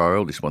 Kaya, our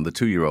oldest one, the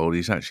 2-year-old,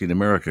 is actually in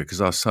America because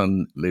our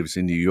son lives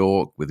in New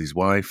York with his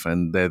wife,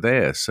 and they're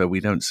there, so we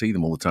don't see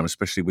them all the time,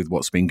 especially with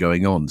what's been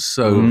going on.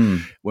 So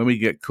when we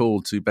get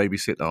called to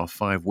babysit our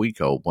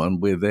 5-week-old one,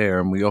 we're there,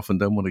 and we often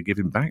don't want to give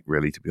him back,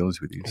 really, to be honest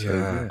with you. So,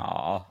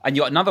 yeah. And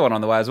you got another one on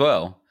the way as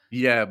well.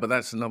 Yeah, but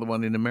that's another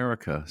one in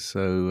America.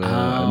 So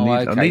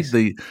I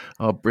need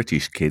our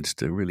British kids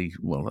to really,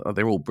 well,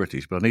 they're all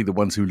British, but I need the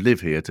ones who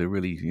live here to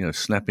really,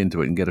 snap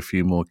into it and get a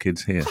few more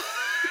kids here.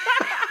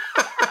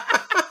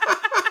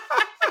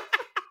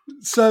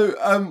 So,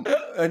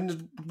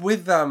 and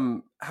with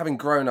having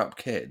grown-up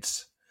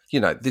kids,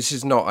 this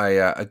is not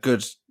a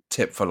good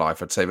tip for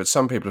life, I'd say, but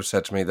some people have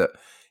said to me that,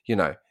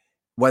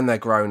 when they're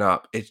grown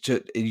up,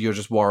 you're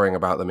just worrying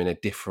about them in a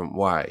different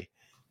way.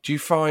 Do you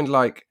find,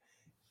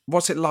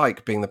 what's it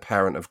like being the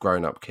parent of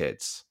grown-up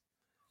kids?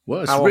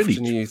 Well, How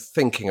often are you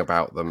thinking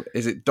about them?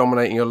 Is it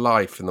dominating your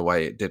life in the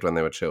way it did when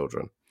they were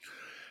children?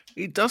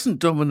 It doesn't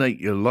dominate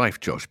your life,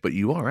 Josh, but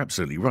you are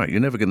absolutely right.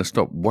 You're never going to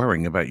stop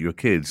worrying about your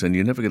kids, and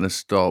you're never going to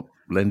stop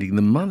lending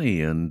them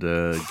money and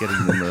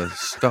getting them a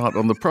start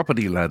on the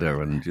property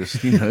ladder and just,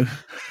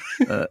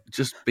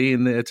 just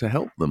being there to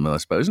help them, I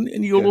suppose.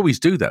 And you'll always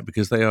do that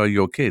because they are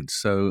your kids.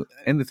 So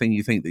anything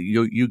you think that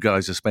you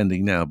guys are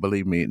spending now,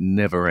 believe me, it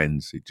never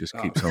ends. It just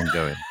keeps on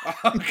going.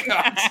 Oh,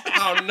 God.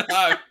 Oh,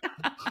 no.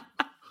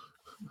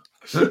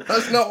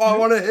 That's not what I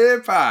want to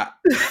hear, Pat.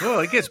 Well,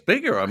 it gets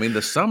bigger. I mean,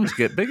 the sums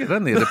get bigger,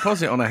 don't they? A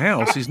deposit on a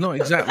house is not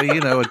exactly,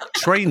 a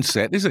train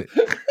set, is it?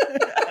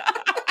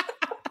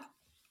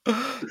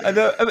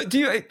 And,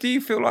 do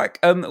you feel like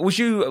was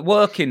you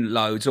working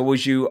loads or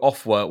was you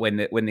off work when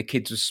the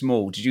kids were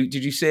small? Did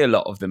you see a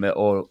lot of them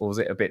or was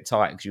it a bit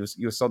tight because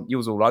you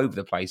was all over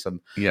the place on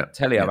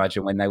telly? I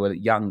imagine when they were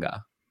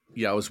younger.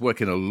 Yeah, I was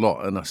working a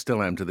lot, and I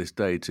still am to this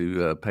day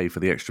to pay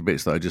for the extra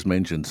bits that I just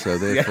mentioned. So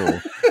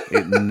therefore,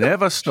 it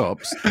never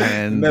stops.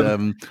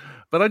 And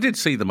but I did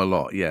see them a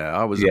lot. Yeah,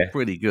 I was a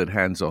pretty good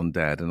hands-on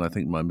dad, and I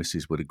think my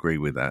missus would agree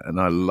with that.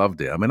 And I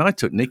loved it. I mean, I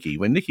took Nicky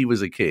when Nicky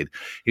was a kid.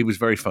 He was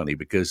very funny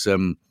because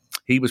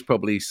he was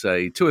probably,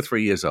 say, 2 or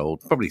 3 years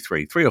old, probably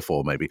 3 or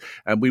 4 maybe.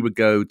 And we would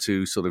go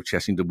to sort of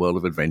Chessington World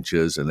of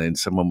Adventures, and then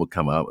someone would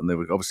come up, and there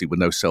obviously were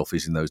no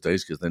selfies in those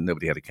days because then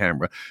nobody had a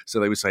camera. So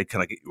they would say,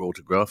 "Can I get your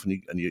autograph?"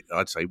 And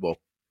I'd say, "Well,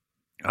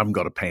 I haven't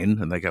got a pen."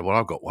 And they go, "Well,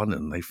 I've got one."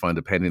 And they find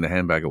a pen in a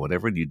handbag or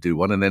whatever, and you do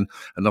one. And then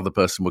another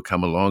person would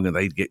come along and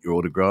they'd get your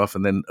autograph.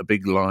 And then a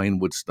big line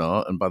would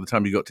start. And by the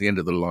time you got to the end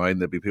of the line,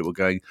 there'd be people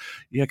going,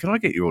 "Yeah, can I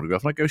get your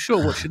autograph?" And I go,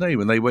 "Sure, what's your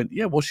name?" And they went,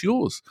 "Yeah, what's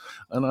yours?"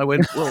 And I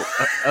went, "Well,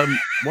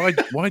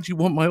 why do you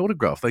want my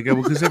autograph?" They go,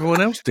 "Well, because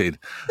everyone else did."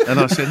 And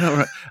I said, "All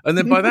right." And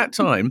then by that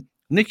time,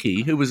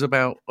 Nicky, who was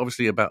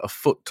obviously about a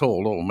foot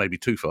tall, or maybe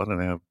 2 foot,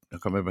 I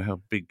can't remember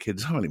how big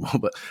kids are anymore,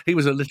 but he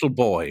was a little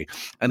boy,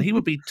 and he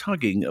would be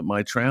tugging at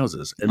my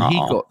trousers, and he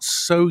got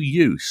so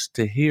used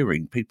to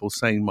hearing people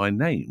saying my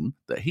name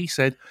that he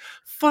said,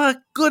 "For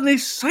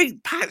goodness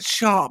sake, Pat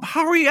Sharp,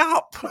 hurry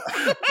up."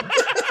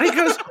 He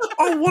goes,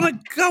 "I want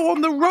to go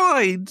on the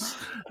rides."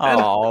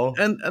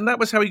 And that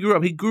was how he grew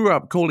up. He grew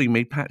up calling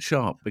me Pat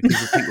Sharp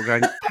because of people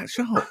going, "Pat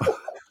Sharp."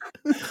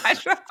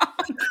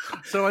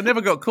 So I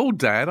never got called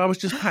Dad. I was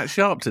just Pat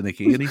Sharp to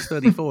Nicky, and he's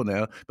 34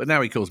 now. But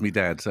now he calls me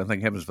Dad, so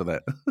thank heavens for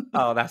that.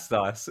 Oh, that's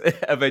nice.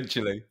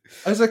 Eventually.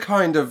 As a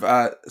kind of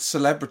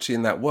celebrity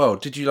in that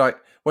world, did you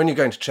when you're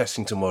going to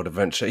Chessington World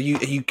Adventure, are you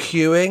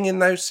queuing in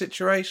those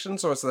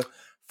situations, or has the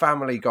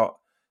family got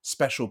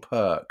special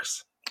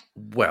perks?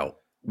 Well,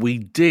 we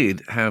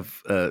did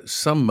have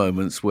some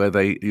moments where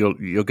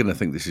you're going to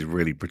think this is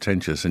really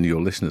pretentious, and your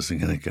listeners are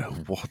going to go,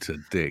 "What a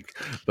dick!"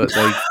 But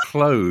they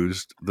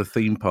closed the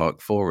theme park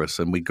for us,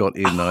 and we got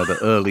in either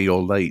early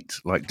or late,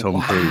 like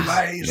Tom Cruise.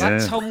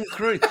 Like Tom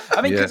Cruise.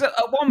 I mean, because at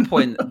one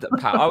point,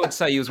 Pat, I would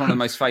say he was one of the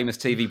most famous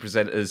TV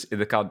presenters in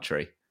the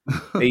country.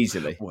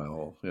 Easily.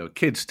 Well,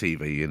 kids'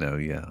 TV,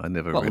 I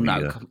never really...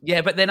 No.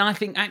 Yeah, but then I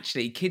think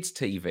actually kids'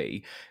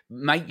 TV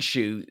makes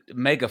you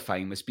mega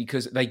famous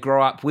because they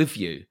grow up with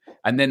you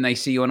and then they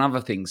see you on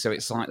other things. So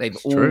it's like they've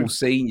all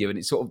seen you and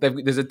it's sort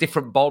of, there's a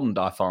different bond,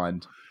 I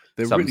find.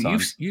 Really,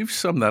 you've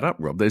summed that up,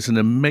 Rob. There's an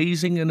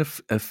amazing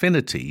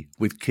affinity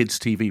with kids'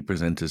 TV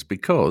presenters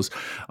because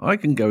I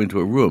can go into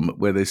a room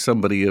where there's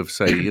somebody of,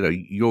 say,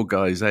 your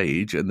guy's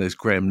age, and there's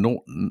Graham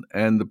Norton,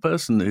 and the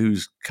person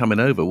who's coming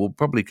over will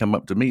probably come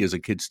up to me as a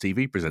kids'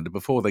 TV presenter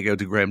before they go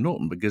to Graham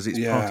Norton because it's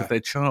part of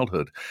their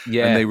childhood.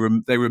 Yeah,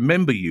 and they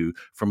remember you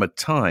from a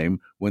time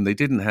when they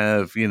didn't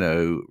have,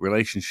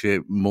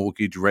 relationship,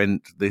 mortgage,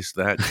 rent, this,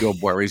 that,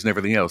 job worries, and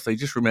everything else. They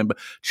just remember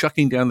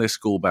chucking down their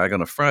school bag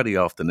on a Friday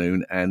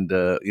afternoon and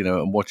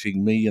and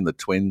watching me and the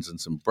twins and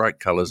some bright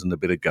colours and a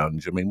bit of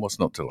gunge. I mean, what's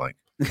not to like?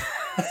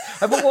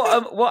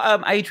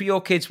 What age were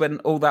your kids when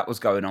all that was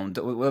going on?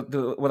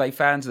 Were they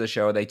fans of the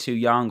show? Are they too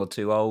young or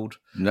too old?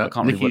 No, I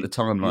can't remember what the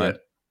timeline.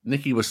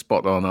 Nicky was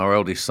spot on. Our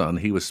eldest son,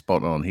 he was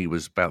spot on. He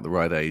was about the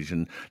right age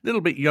and a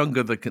little bit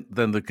younger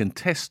than the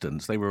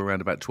contestants. They were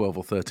around about 12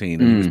 or 13,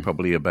 and he was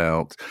probably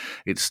about.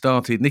 It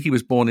started. Nicky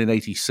was born in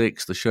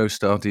 86. The show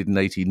started in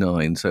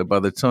 89. So by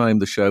the time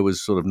the show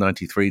was sort of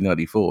 93,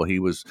 94, he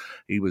was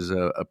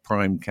a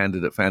prime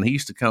candidate fan. He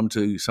used to come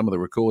to some of the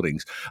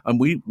recordings, and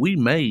we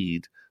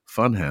made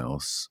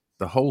Funhouse.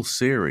 The whole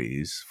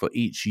series for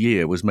each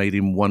year was made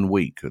in 1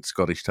 week at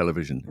Scottish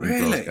Television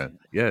in Glasgow.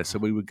 Yeah, so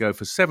we would go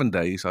for 7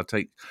 days. I'd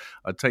take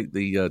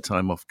the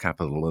time off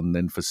capital, and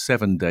then for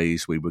 7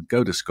 days we would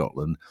go to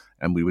Scotland,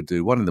 and we would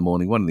do 1 in the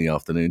morning, 1 in the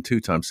afternoon. 2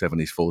 times 7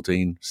 is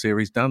 14.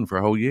 Series done for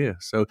a whole year.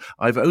 So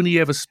I've only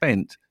ever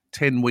spent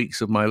 10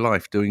 weeks of my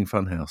life doing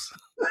Funhouse.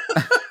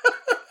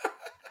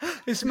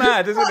 It's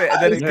mad, isn't it?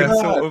 And then it can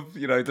sort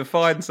of,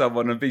 define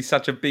someone and be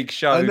such a big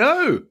show. I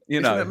know.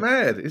 Isn't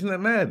that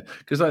mad?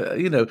 Because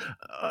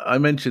I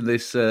mentioned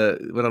this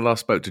when I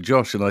last spoke to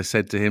Josh, and I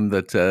said to him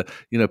that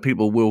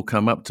people will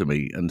come up to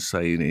me and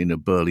say in a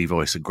burly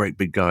voice, a great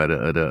big guy at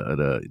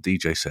a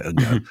DJ set, and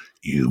go,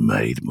 "You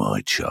made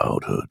my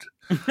childhood."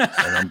 And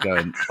I'm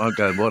going,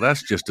 well,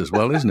 that's just as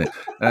well, isn't it?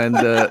 And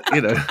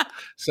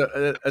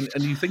so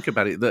and you think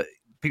about it that.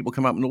 People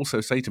come up and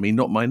also say to me,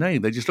 not my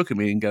name. They just look at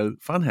me and go,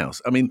 Funhouse.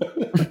 I mean,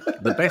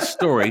 the best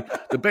story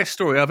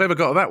I've ever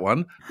got of that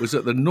one was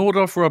at the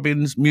Nordhoff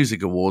Robbins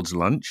Music Awards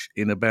lunch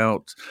in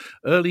about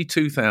early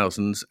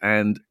 2000s,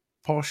 and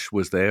Posh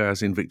was there,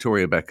 as in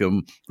Victoria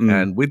Beckham,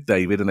 and with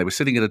David, and they were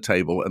sitting at a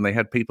table, and they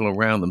had people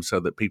around them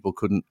so that people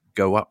couldn't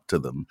go up to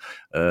them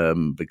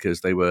because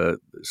they were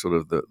sort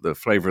of the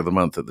flavour of the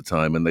month at the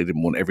time, and they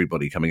didn't want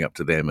everybody coming up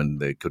to them, and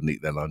they couldn't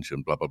eat their lunch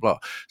and blah, blah, blah.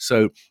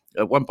 So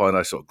at one point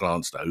I sort of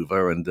glanced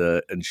over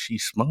and she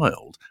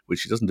smiled, which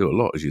she doesn't do a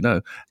lot, as you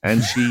know,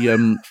 and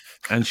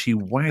she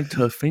wagged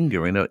her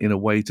finger in a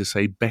way to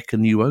say,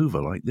 beckon you over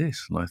like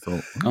this. And I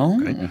thought,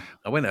 okay.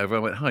 I went over, I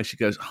went, hi. She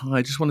goes, hi,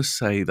 I just want to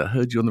say that I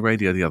heard you on the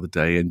radio the other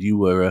day, and you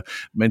were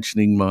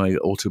mentioning my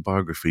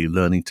autobiography,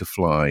 Learning to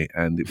Fly,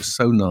 and it was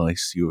so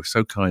nice. You were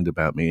so kind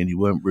about me, and you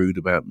weren't rude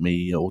about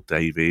me or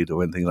David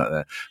or anything like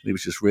that. And it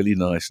was just really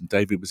nice. And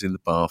David was in the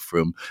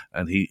bathroom,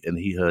 and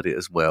he heard it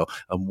as well.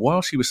 And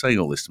while she was saying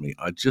all this to me,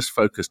 I just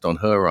focused on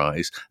her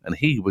eyes, and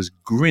he was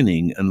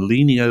grinning and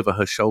leaning over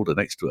her shoulder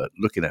next to her,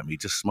 looking at me,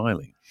 just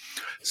smiling.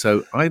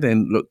 So I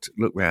then looked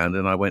round,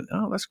 and I went,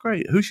 oh, that's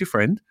great. Who's your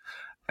friend?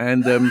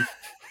 And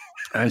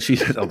she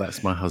said, oh,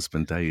 that's my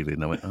husband, David.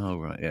 And I went, oh,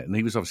 right, yeah. And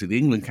he was obviously the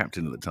England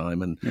captain at the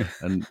time,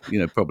 and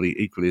probably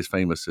equally as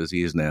famous as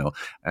he is now.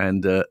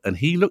 And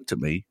he looked at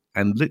me,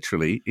 and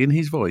literally in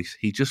his voice,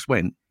 he just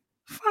went,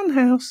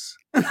 Funhouse.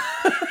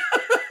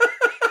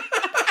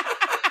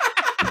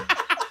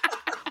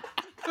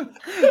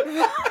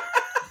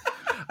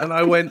 And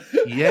I went,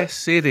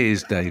 yes, it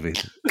is, David.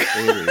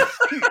 It is.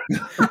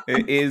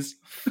 It is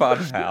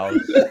Funhouse.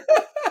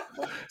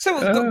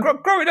 So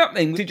growing up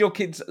then, did your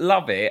kids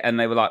love it and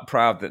they were like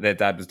proud that their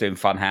dad was doing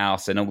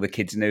Funhouse and all the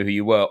kids knew who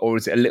you were? Or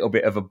is it a little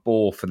bit of a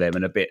bore for them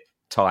and a bit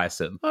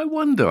tiresome? I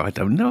wonder. I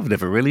don't know. I've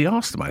never really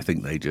asked them. I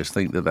think they just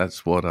think that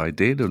that's what I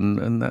did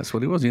and that's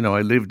what it was.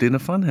 I lived in a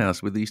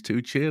funhouse with these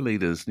two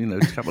cheerleaders,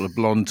 a couple of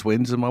blonde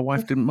twins, and my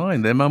wife didn't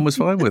mind. Their mum was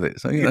fine with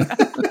it. So,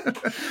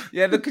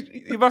 Yeah, look,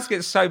 you must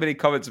get so many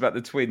comments about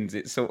the twins.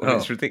 It's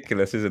it's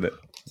ridiculous, isn't it?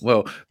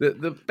 Well,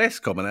 the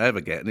best comment I ever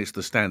get, and it's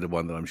the standard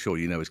one that I'm sure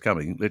you know is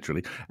coming,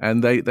 literally,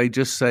 and they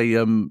just say,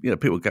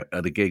 people get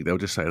at a gig, they'll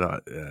just say,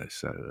 like,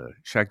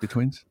 shag the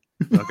twins?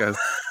 I go,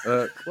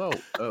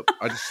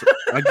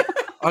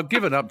 I've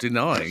given up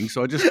denying,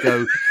 so I just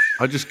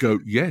go,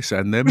 yes,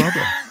 and their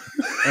mother,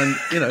 and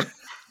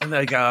and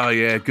they go, oh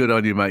yeah, good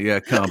on you, mate. Yeah,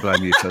 can't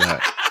blame you for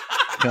that.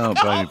 Can't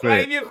blame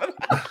you for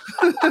that.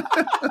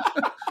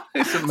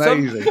 It's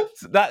amazing.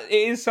 That it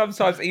is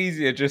sometimes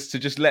easier just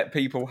to let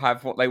people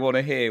have what they want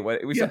to hear. When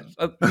it was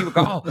people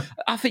go, oh,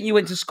 I think you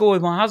went to school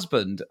with my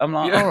husband. I'm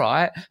like, all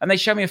right. And they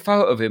show me a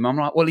photo of him. I'm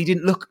like, well, he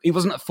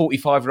wasn't a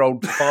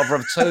 45-year-old father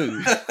of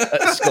two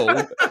at school.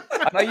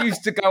 And I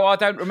used to go, I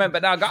don't remember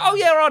now. I go, oh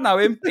yeah, I know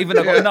him. Even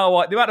though the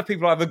amount of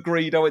people I've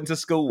agreed I went to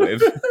school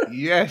with.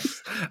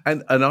 Yes.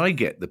 And I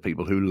get the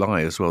people who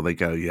lie as well. They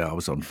go, yeah, I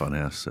was on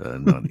Funhouse,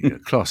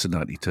 class of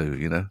 92,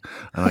 And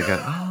I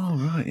go, oh,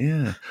 right,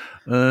 yeah.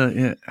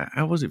 Yeah,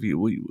 how was it for you?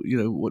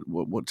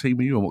 What team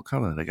are you on? What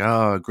colour? They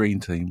go, green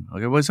team. I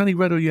go, well, it's only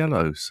red or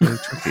yellow, so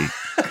tricky.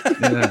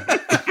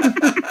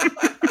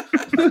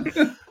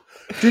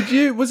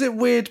 Was it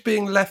weird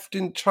being left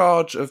in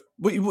charge of,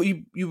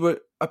 you were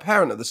a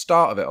parent at the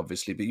start of it,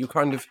 obviously, but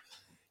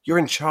you're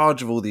in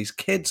charge of all these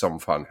kids on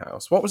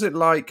Funhouse. What was it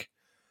like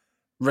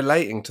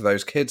relating to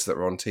those kids that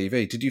were on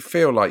TV? Did you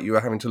feel like you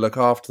were having to look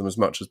after them as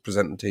much as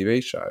present the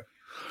TV show?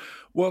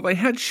 Well, they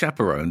had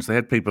chaperones. They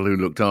had people who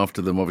looked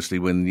after them, obviously,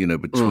 when,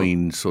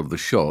 between sort of the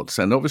shots.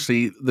 And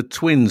obviously, the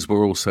twins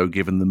were also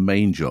given the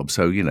main job.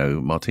 So,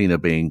 Martina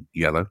being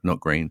yellow,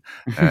 not green,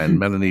 and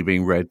Melanie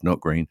being red,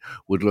 not green,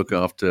 would look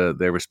after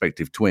their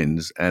respective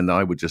twins. And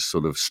I would just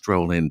sort of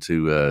stroll in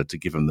to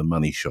give them the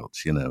money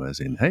shots, as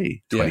in,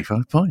 hey,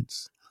 25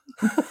 pints.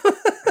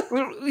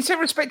 We said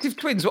respective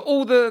twins. Were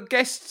all the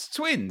guests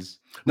twins?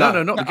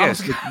 No, not the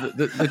guests.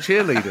 The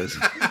cheerleaders.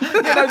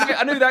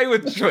 I knew they were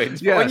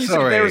twins. But when you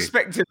said their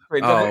respective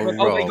twins,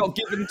 they got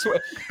given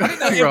twins. I didn't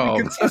know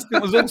every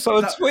contestant was also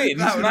a twin.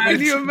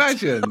 Can you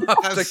imagine?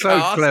 That's so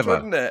clever,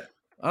 wouldn't it?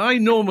 I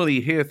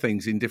normally hear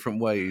things in different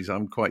ways.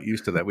 I'm quite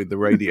used to that with the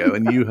radio,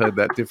 and you heard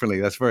that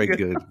differently. That's very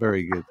good,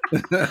 very good.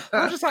 I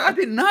was just like, I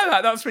didn't know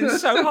that. That's been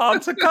so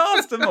hard to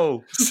cast them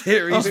all.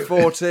 Series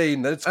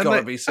 14. There's got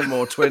to be some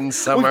more twins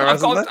somewhere, I've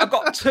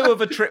got two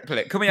of a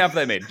triplet. Can we have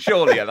them in?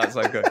 Surely, that's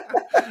so good.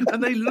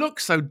 And they look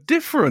so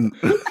different.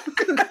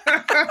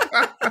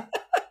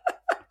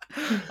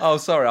 Oh,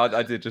 sorry,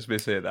 I did just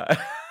mishear that.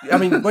 I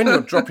mean, when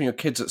you're dropping your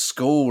kids at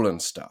school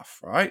and stuff,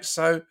 right?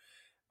 So...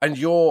 And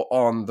you're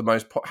on the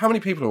most... How many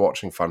people are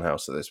watching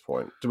Funhouse at this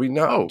point? Do we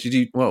know?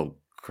 Well,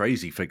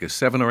 crazy figures.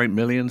 7 or 8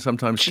 million,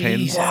 sometimes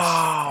 10.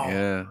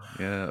 Wow.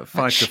 Yeah.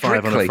 5 to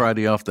 5 on a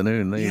Friday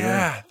afternoon.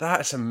 Yeah,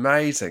 that's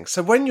amazing.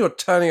 So when you're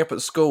turning up at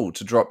school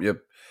to drop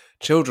your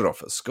children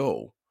off at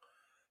school,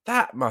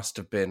 that must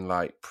have been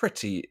like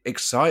pretty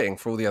exciting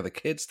for all the other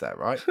kids there,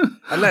 right?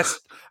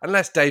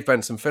 unless Dave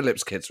Benson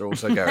Phillips' kids are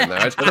also going there.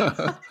 I don't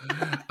know.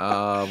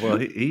 Well,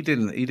 he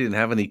didn't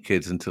have any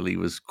kids until he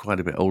was quite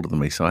a bit older than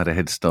me, so I had a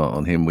head start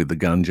on him with the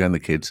Gunge and the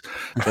kids.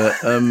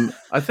 But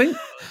I think,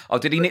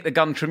 did he nick the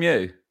Gunge from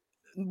you?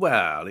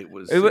 Well, it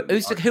was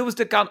who was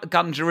the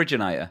Gunge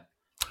originator?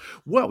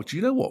 Well, do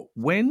you know what?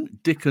 When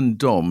Dick and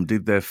Dom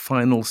did their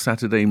final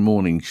Saturday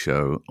morning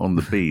show on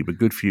the Beeb a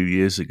good few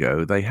years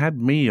ago, they had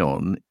me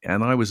on,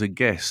 and I was a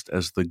guest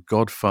as the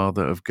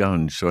godfather of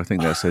Gunge. So I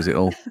think that says it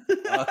all.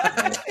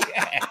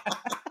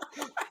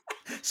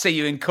 See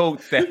you in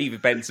court,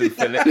 Dave Benson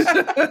Phillips.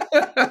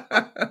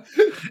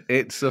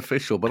 It's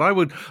official. But I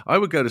would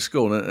go to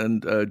school,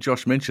 and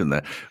Josh mentioned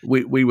that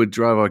we would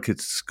drive our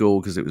kids to school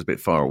because it was a bit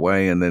far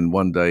away, and then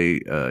one day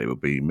it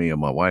would be me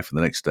and my wife, and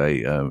the next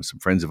day some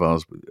friends of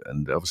ours,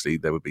 and obviously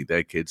there would be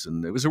their kids,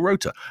 and it was a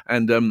rota.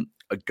 And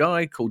a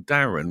guy called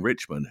Darren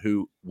Richmond,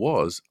 who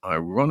was,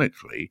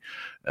 ironically,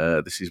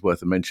 this is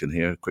worth a mention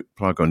here, a quick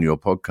plug on your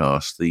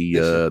podcast,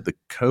 the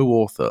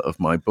co-author of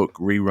my book,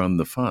 Rerun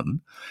the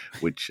Fun,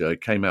 which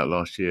came out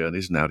last year and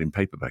isn't out in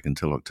paperback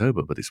until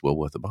October, but it's well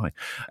worth a buy.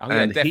 Oh,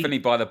 yeah, and definitely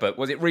buy the book.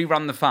 Was it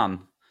Rerun the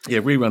Fun? Yeah,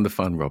 Rerun the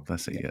Fun, Rob.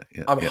 That's it,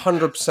 yeah. I'm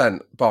 100%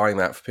 buying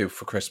that for people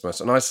for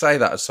Christmas, and I say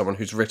that as someone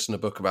who's written a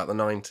book about the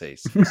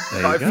 90s.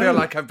 I feel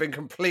like I've been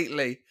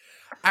completely...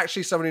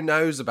 Actually, someone who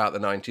knows about the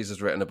 90s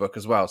has written a book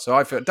as well. So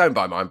I feel, don't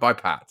buy mine, buy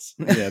Pat's.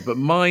 Yeah, but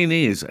mine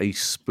is a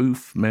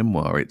spoof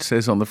memoir. It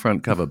says on the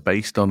front cover,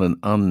 based on an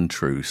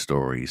untrue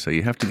story. So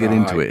you have to get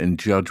into it and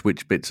judge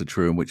which bits are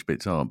true and which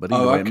bits aren't. But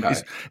anyway,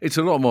 it's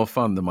a lot more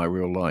fun than my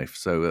real life.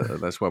 So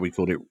that's why we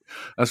called it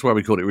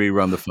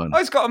Rerun the Fun. Oh,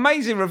 it's got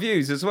amazing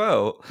reviews as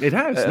well. It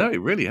has. No,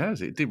 it really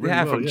has. It did really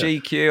well. From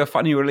GQ, A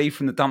Funny Relief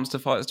from the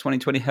Dumpster Fighters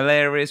 2020,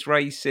 hilarious,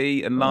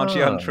 racy, and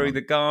largely untrue, The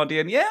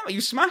Guardian. Yeah,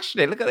 you smashed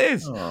it. Look at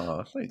this.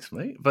 Oh, thanks,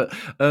 mate. But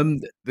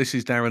this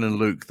is Darren and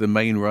Luke, the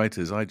main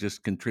writers. I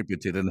just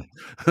contributed. And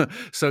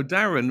so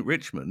Darren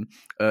Richmond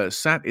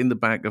sat in the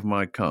back of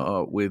my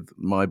car with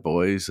my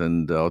boys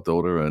and our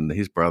daughter and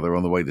his brother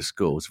on the way to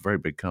school. It's a very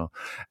big car.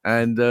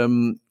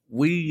 And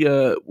we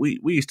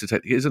used to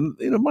take the kids, and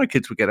my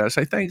kids would get out and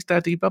say, "Thanks,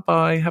 Daddy,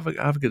 bye-bye, have a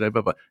good day,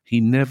 bye-bye." He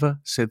never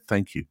said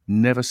thank you,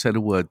 never said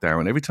a word,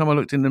 Darren. Every time I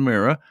looked in the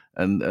mirror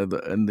and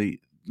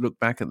look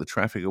back at the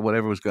traffic or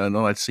whatever was going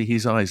on, I'd see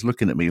his eyes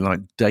looking at me like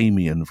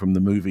Damien from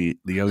the movie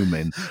The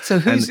Omen. So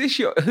who's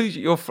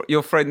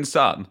your friend's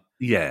son?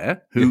 Yeah,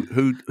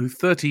 who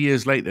 30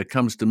 years later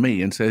comes to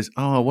me and says,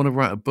 "Oh, I want to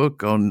write a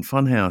book on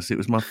Funhouse. It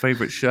was my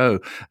favorite show,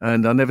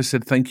 and I never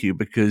said thank you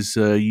because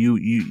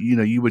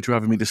you were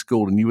driving me to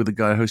school and you were the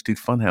guy who hosted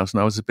Funhouse,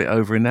 and I was a bit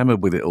over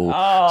enamored with it all.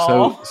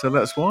 So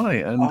that's why.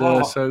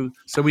 And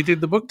so we did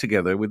the book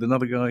together with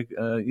another guy,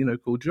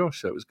 called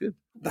Josh. So it was good.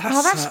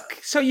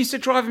 So you used to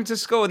drive him to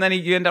school, and then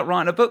you end up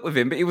writing a book with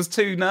him, but he was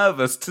too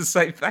nervous to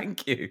say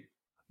thank you.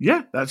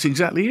 Yeah, that's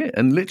exactly it.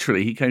 And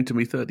literally, he came to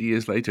me 30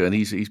 years later, and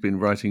he's been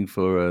writing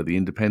for The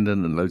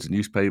Independent and loads of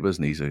newspapers,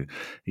 and he's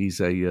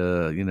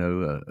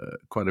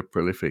quite a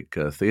prolific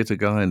theatre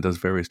guy and does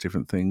various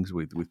different things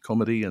with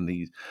comedy, and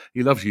he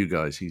loves you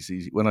guys.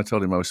 He's when I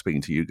told him I was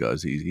speaking to you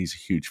guys, he's a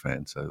huge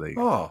fan. So there you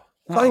go. Oh,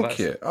 thank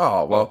you.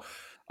 Oh, well,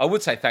 I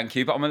would say thank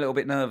you, but I'm a little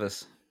bit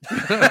nervous.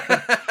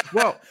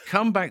 Well,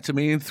 come back to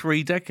me in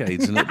 3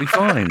 decades, and it'll be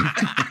fine.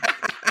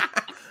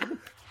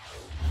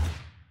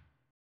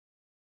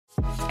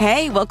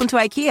 Hey, welcome to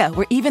IKEA,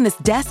 where even this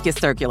desk is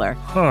circular.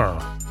 Huh.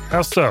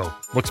 How so?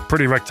 Looks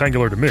pretty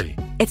rectangular to me.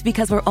 It's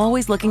because we're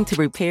always looking to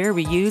repair,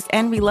 reuse,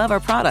 and relove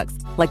our products,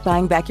 like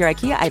buying back your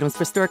IKEA items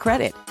for store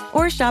credit.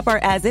 Or shop our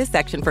as-is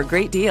section for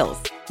great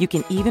deals. You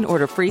can even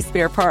order free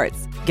spare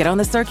parts. Get on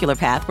the circular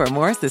path for a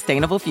more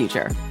sustainable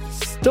future.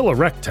 Still a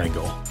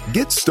rectangle.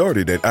 Get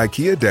started at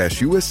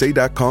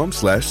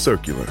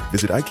IKEA-USA.com/circular.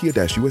 Visit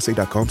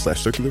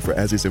IKEA-USA.com/circular for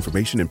as-is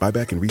information and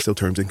buyback and resale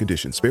terms and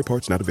conditions. Spare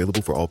parts not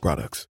available for all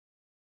products.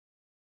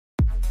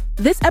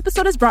 This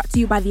episode is brought to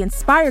you by the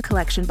Inspire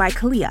Collection by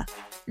Kalia.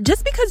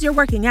 Just because you're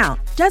working out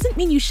doesn't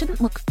mean you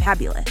shouldn't look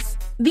fabulous.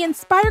 The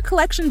Inspire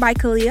Collection by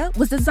Kalia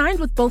was designed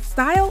with both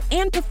style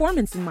and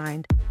performance in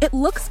mind. It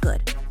looks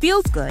good,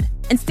 feels good,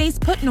 and stays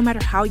put no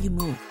matter how you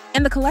move.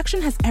 And the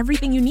collection has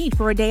everything you need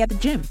for a day at the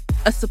gym.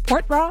 A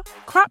support bra,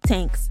 crop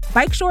tanks,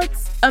 bike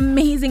shorts,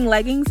 amazing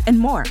leggings, and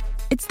more.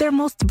 It's their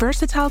most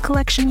versatile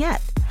collection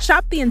yet.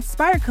 Shop the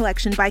Inspire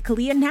Collection by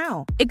Kalia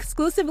now,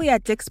 exclusively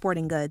at Dick's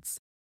Sporting Goods.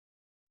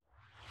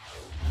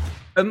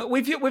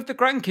 With the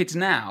grandkids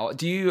now,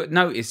 do you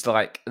notice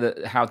like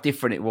how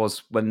different it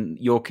was when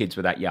your kids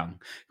were that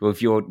young?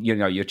 With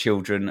your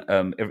children,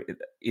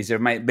 is there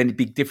many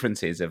big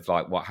differences of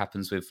like what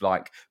happens with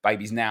like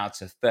babies now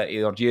to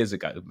 30 odd years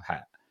ago,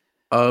 Pat?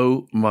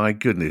 Oh my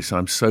goodness!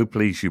 I'm so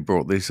pleased you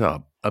brought this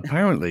up.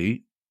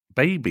 Apparently,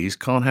 babies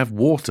can't have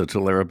water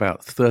till they're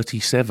about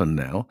 37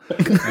 now,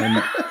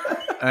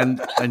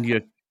 and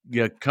you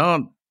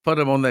can't put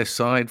them on their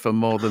side for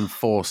more than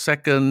 4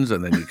 seconds,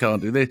 and then you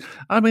can't do this.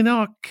 I mean,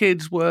 our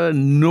kids were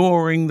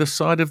gnawing the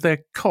side of their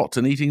cot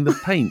and eating the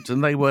paint,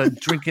 and they were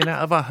drinking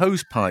out of a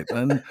hose pipe.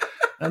 And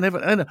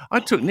I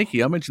took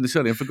Nicky, I mentioned this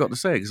earlier and forgot to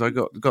say it because I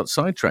got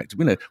sidetracked.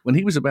 You know, when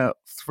he was about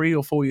 3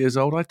 or 4 years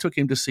old, I took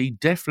him to see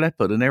Def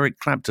Leppard and Eric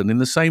Clapton in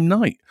the same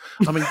night.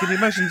 I mean, can you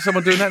imagine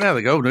someone doing that now?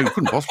 They go, oh, no, you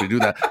couldn't possibly do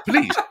that.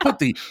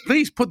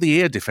 Please put the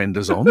ear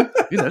defenders on.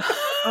 You know,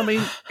 I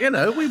mean,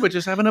 we were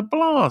just having a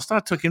blast. I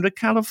took him to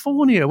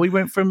California. We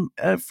went from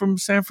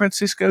San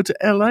Francisco to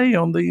LA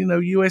on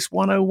the US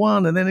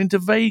 101 and then into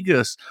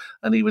Vegas.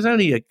 And he was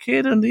only a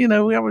kid, and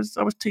I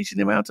was teaching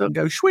him how to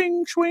go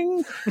swing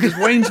swing because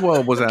Wayne's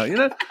World was out.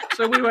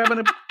 So we were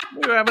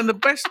having the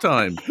best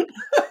time.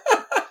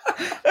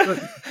 But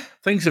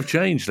things have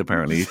changed.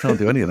 Apparently, you can't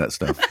do any of that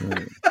stuff.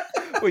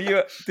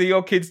 Well, do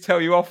your kids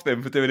tell you off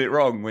then for doing it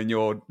wrong when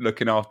you're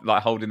looking after,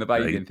 like holding the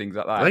baby and things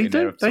like that?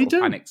 They do.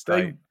 Panic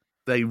state.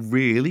 They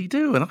really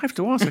do. And I have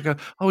to ask, I go,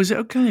 oh, is it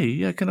okay?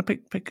 Yeah, can I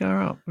pick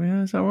her up?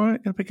 Yeah, is that all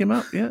right? Can I pick him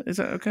up? Yeah, is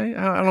that okay?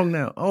 How long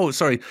now? Oh,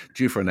 sorry,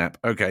 due for a nap.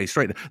 Okay,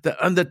 straight.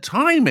 And the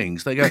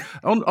timings, they go,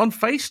 on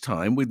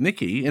FaceTime with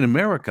Nicky in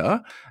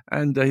America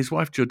and his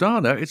wife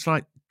Jordana, it's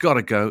like,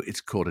 gotta go,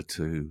 it's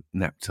 1:45,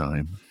 nap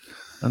time.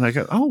 And I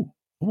go, oh,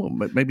 well,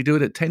 maybe do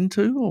it at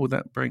 10:02, or would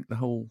that break the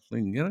whole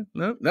thing?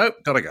 No,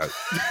 gotta go.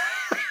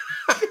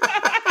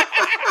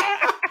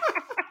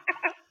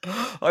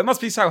 Oh, it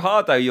must be so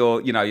hard though,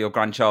 your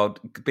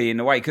grandchild being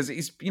away, because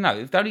it's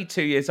they're only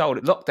 2 years old.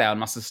 Lockdown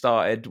must have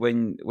started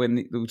when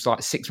it was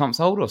like 6 months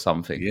old or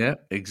something. Yeah,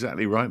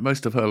 exactly right.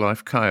 Most of her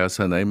life, Kaya's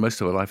her name, most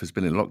of her life has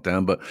been in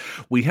lockdown, but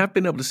we have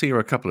been able to see her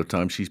a couple of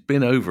times. She's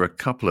been over a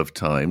couple of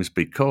times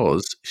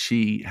because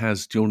she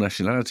has dual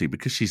nationality.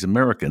 Because she's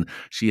American,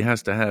 she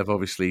has to have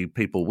obviously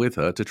people with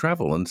her to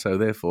travel, and so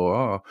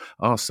therefore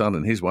our son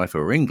and his wife who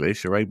are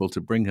English are able to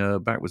bring her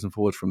backwards and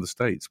forwards from the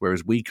States,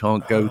 whereas we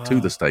can't go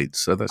to the States.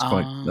 So that's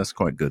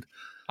quite good.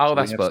 Oh, so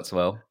that works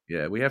well.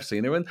 Yeah, we have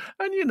seen her, and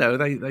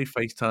they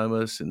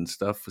FaceTime us and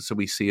stuff, so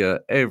we see her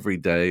every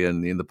day,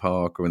 and in the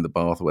park or in the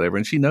bath or whatever.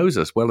 And she knows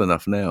us well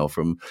enough now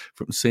from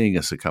seeing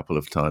us a couple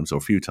of times or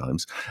a few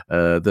times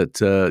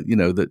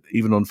that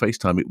even on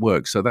FaceTime it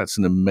works. So that's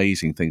an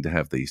amazing thing to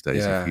have these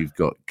days if you've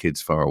got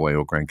kids far away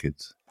or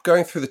grandkids.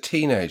 Going through the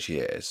teenage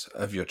years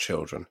of your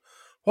children,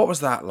 what was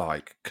that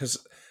like?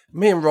 Because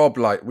me and Rob,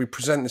 we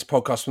present this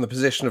podcast from the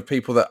position of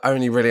people that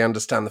only really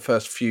understand the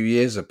first few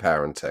years of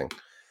parenting.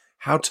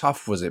 How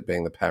tough was it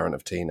being the parent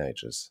of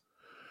teenagers?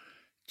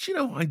 Do you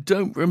know, I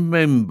don't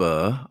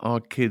remember our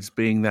kids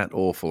being that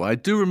awful. I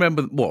do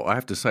remember, I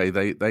have to say,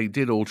 they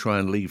did all try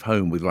and leave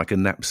home with like a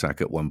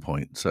knapsack at one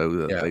point.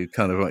 So they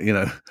kind of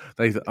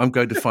I'm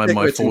going to find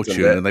my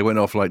fortune. And they went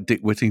off like Dick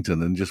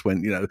Whittington and just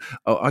went,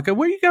 I go,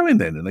 where are you going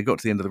then? And they got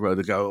to the end of the road.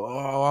 They go,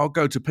 oh, I'll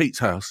go to Pete's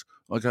house.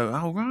 I go,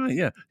 oh, right,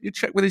 yeah. You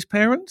check with his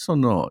parents or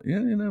not? Yeah,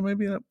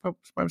 maybe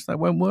perhaps that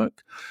won't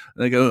work.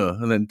 And they go, oh.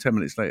 And then 10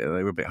 minutes later,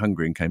 they were a bit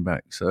hungry and came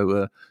back.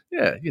 So,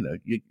 you're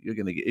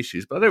going to get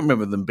issues. But I don't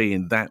remember them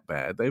being that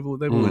bad. They've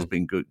always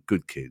been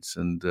good kids,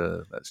 and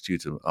that's due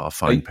to our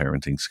fine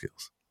parenting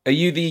skills. Are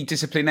you the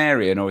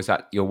disciplinarian, or is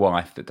that your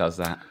wife that does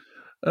that?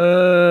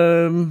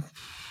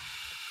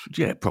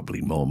 Yeah, probably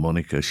more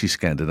Monica. She's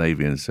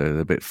Scandinavian, so they're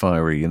a bit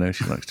fiery,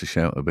 She likes to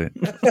shout a bit.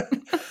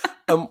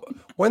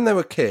 When they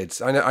were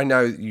kids, I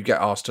know you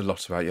get asked a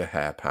lot about your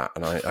hair, Pat,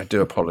 and I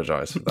do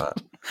apologise for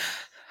that.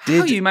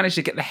 How you managed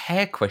to get the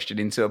hair question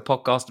into a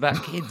podcast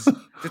about kids?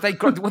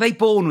 Were they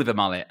born with a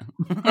mullet?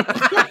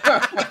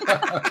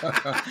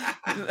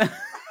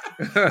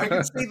 I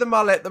can see the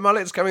mullet. The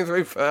mullet's coming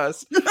through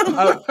first.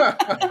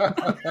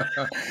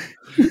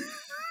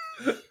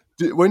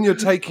 When you're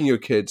taking your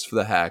kids for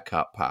the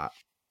haircut, Pat,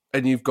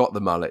 and you've got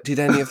the mullet, did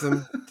you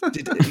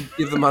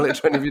give the mullet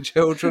to any of your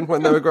children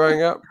when they were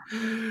growing up?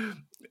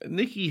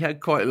 Nicky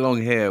had quite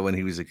long hair when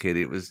he was a kid.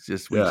 It was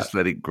just, we just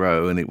let it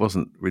grow, and it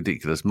wasn't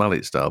ridiculous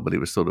mullet style, but it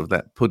was sort of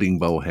that pudding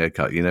bowl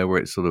haircut, where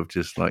it sort of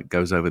just like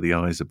goes over the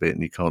eyes a bit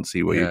and you can't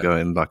see where you're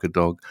going like a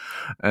dog.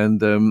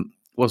 And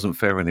wasn't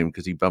fair on him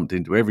because he bumped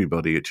into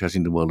everybody at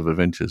Chessington World of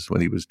Adventures when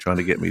he was trying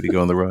to get me to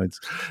go on the rides.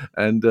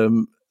 And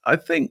I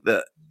think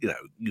that,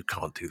 you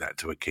can't do that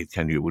to a kid,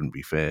 can you? It wouldn't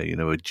be fair.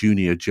 A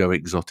junior Joe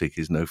Exotic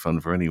is no fun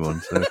for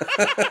anyone. So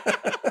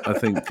I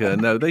think,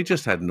 no, they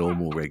just had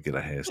normal,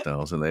 regular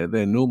hairstyles, and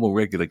they're normal,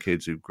 regular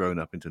kids who've grown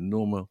up into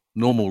normal,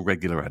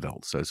 regular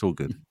adults. So it's all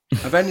good.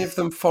 Have any of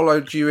them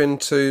followed you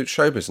into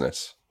show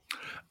business?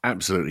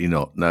 Absolutely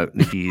not. No,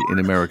 Nicky in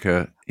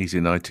America, he's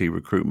in IT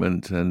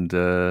recruitment, and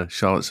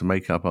Charlotte's a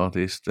makeup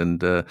artist, and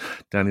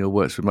Daniel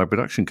works with my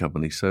production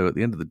company. So at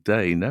the end of the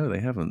day, no, they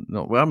haven't.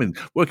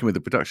 Working with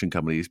the production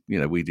companies,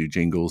 we do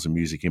jingles and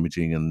music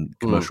imaging and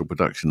commercial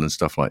production and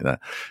stuff like that.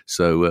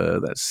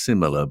 So that's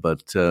similar,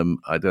 but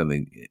I don't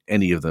think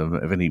any of them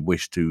have any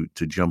wish to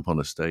jump on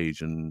a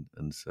stage and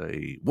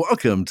say,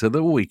 "Welcome to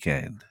the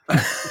weekend."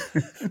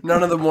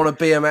 None of them want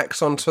to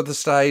BMX onto the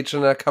stage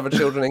and cover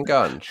children in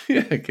Gunge.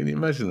 Yeah, can you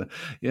imagine that?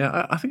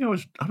 Yeah, I think I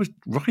was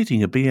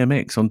riding a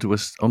BMX onto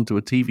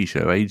a TV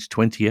show, age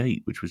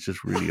 28, which was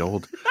just really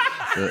odd.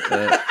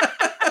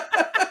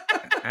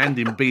 And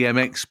in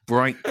BMX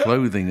bright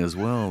clothing as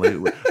well.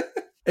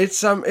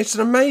 It's an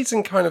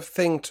amazing kind of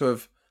thing to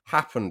have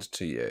happened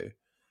to you,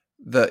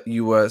 that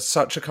you were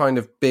such a kind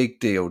of big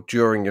deal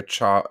during your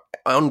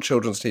on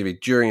children's TV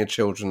during your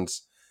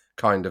children's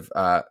kind of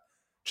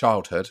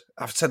childhood.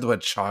 I've said the word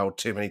child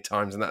too many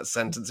times in that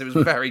sentence. It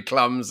was very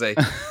clumsy.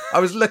 I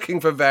was looking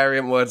for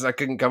variant words and I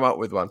couldn't come up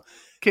with one.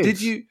 Kids.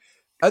 Did you?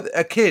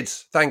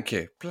 Kids, thank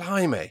you.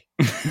 Blimey.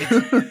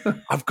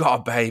 I've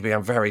got a baby.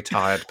 I'm very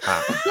tired,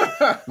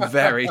 Pat.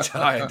 Very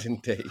tired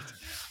indeed.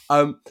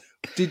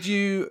 Did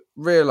you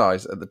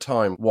realise at the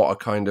time what a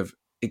kind of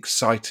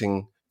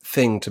exciting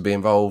thing to be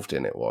involved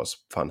in it was,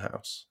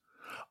 Funhouse?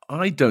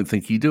 I don't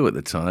think you do at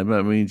the time.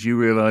 I mean, do you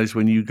realise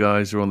when you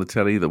guys are on the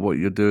telly that what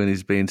you're doing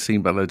is being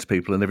seen by loads of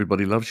people and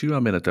everybody loves you? I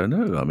mean, I don't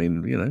know. I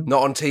mean,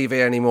 Not on TV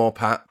anymore,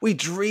 Pat. We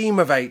dream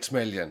of 8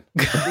 million.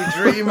 We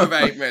dream of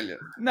 8 million.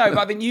 No, but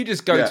I think you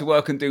just go to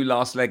work and do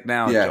Last Leg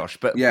now, Josh.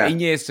 But in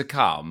years to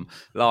come,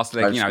 Last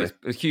Leg, it's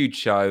a huge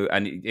show,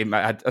 and it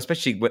had,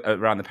 especially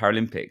around the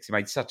Paralympics, it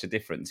made such a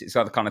difference. It's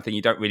like the kind of thing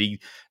you don't really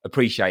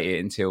appreciate it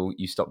until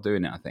you stop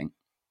doing it, I think.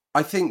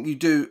 I think you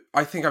do.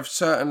 I think I've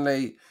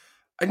certainly...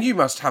 And you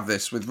must have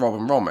this with Rob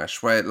and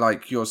Romesh, where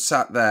you're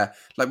sat there,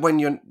 when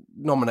you're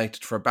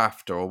nominated for a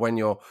BAFTA or when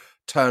you're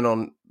turn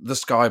on the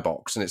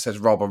Skybox and it says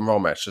Rob and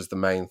Romesh as the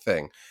main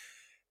thing.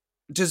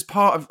 Does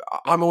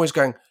I'm always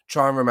going,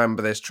 try and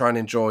remember this, try and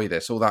enjoy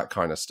this, all that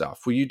kind of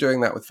stuff. Were you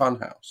doing that with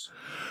Funhouse?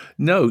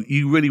 No,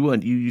 you really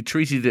weren't. You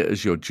treated it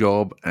as your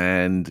job,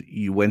 and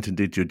you went and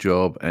did your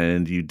job,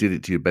 and you did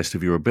it to your best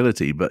of your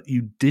ability. But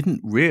you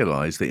didn't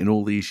realise that in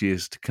all these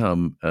years to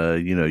come,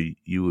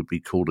 you would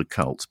be called a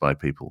cult by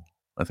people.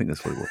 I think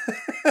that's what it was.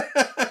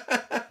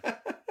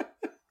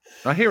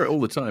 I hear it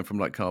all the time from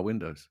car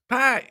windows.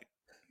 Pat,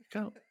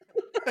 go.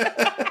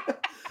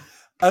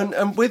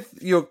 And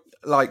with your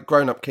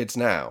grown up kids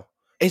now,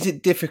 is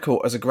it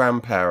difficult as a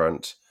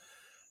grandparent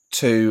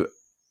to?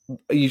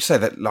 You say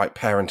that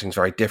parenting's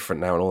very different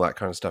now and all that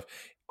kind of stuff.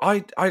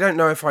 I don't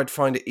know if I'd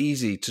find it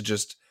easy to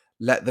just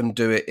let them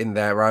do it in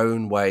their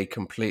own way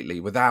completely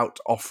without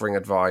offering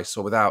advice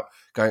or without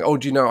going, oh,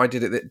 do you know I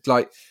did it?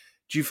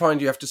 Do you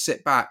find you have to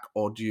sit back,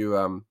 or do you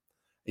are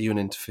you an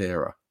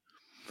interferer?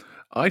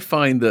 I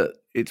find that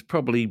it's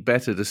probably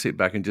better to sit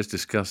back and just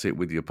discuss it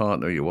with your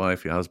partner, your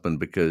wife, your husband,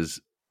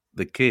 because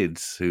the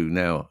kids who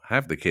now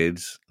have the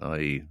kids,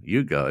 i.e.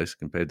 you guys,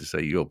 compared to,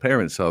 say, your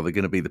parents are, they're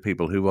going to be the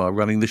people who are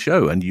running the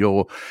show. And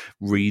you're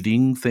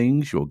reading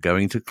things, you're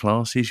going to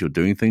classes, you're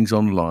doing things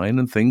online,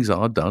 and things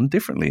are done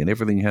differently. And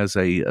everything has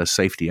a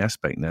safety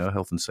aspect now.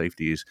 Health and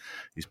safety is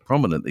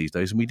prominent these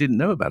days, and we didn't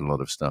know about a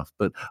lot of stuff.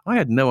 But I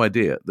had no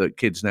idea that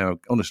kids now,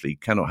 honestly,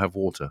 cannot have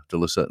water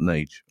till a certain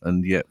age.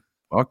 And yet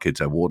our kids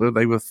had water.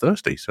 They were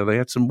thirsty, so they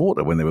had some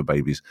water when they were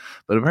babies.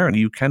 But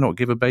apparently you cannot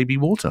give a baby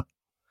water.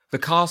 The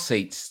car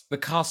seats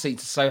are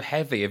so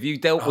heavy. Have you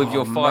dealt with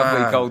your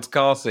 5-week-old's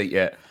car seat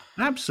yet?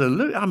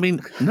 Absolutely. I mean,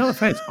 no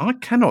offense, I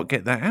cannot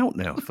get that out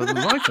now for the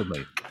life of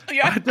me.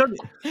 Yeah.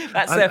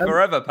 That's there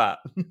forever, Pat.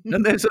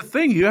 And there's a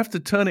thing, you have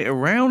to turn it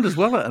around as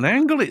well at an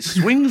angle. It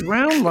swings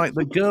round like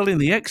the girl in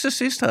The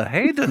Exorcist, her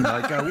head, and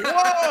I go,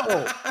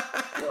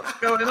 whoa, what's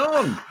going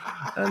on?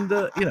 And,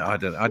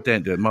 I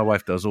don't do it. My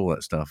wife does all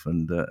that stuff,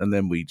 and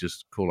then we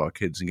just call our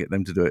kids and get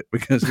them to do it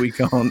because we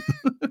can't.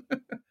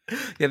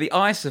 Yeah, the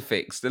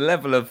Isofix, the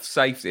level of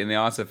safety in the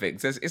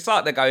Isofix, it's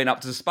like they're going up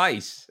to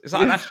space. It's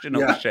like an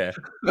astronaut chair.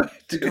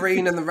 The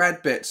green and the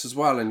red bits as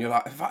well, and you're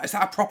like, is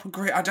that a proper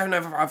green? I don't know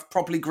if I've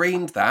properly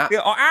greened that. Yeah,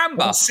 or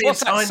amber. What's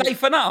that,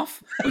 safe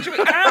enough? What do you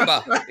mean,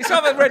 amber? It's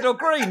either red or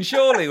green,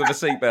 surely, with a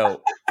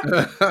seatbelt.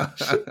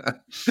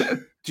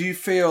 Do you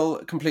feel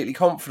completely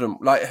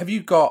confident? Have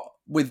you got,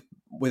 with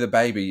a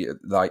baby,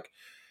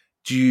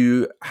 do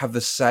you have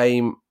the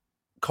same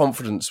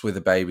confidence with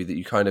a baby that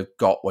you kind of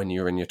got when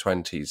you were in your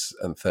 20s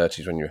and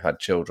 30s when you had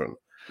children?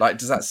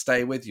 Does that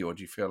stay with you, or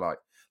do you feel like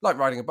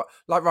riding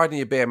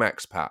your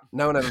BMX, Pat?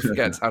 No one ever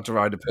forgets how to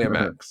ride a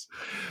BMX.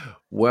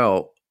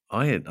 Well,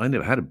 I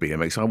never had a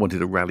BMX. I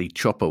wanted a rally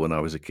chopper when I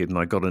was a kid, and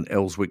I got an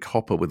Ellswick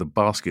hopper with a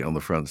basket on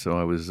the front. So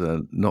I was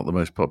not the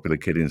most popular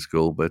kid in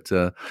school. But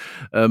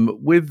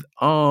with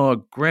our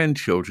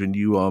grandchildren,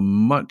 you are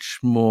much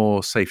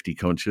more safety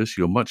conscious.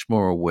 You're much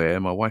more aware.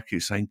 My wife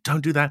keeps saying,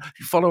 "Don't do that.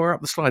 Follow her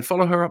up the slide.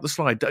 Follow her up the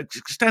slide.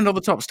 Stand on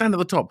the top. Stand on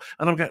the top."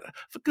 And I'm going,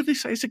 "For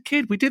goodness sake, it's a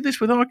kid. We did this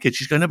with our kids."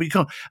 She's going, "No, but you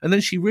can't." And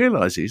then she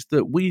realizes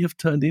that we have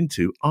turned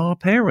into our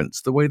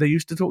parents the way they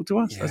used to talk to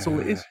us. Yeah. That's all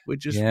it is. We're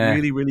just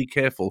really, really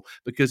careful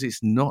because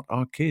it's not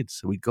our kids,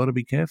 so we've got to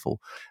be careful.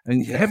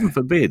 And heaven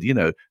forbid,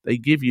 they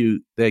give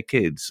you their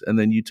kids, and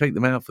then you take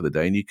them out for the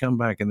day, and you come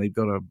back and they've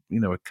got a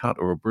cut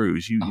or a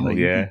bruise.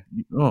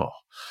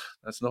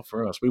 That's not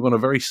for us. We want a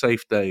very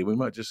safe day. We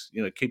might just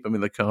keep them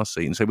in the car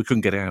seat and say we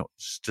couldn't get out,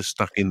 just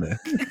stuck in there.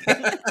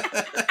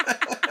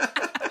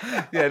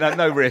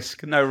 No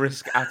risk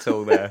at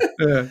all there.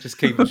 Just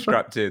keep them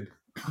strapped in.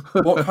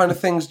 What kind of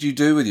things do you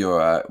do with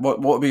your?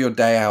 What would be your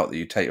day out that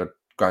you take your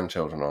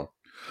grandchildren on?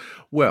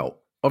 Well,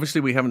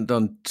 obviously, we haven't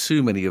done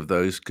too many of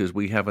those because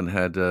we haven't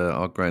had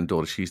our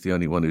granddaughter. She's the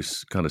only one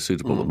who's kind of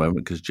suitable at the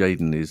moment because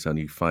Jaden is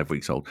only 5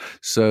 weeks old.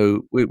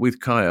 So with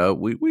Kaya,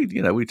 we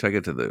take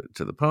her to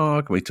the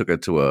park, and we took her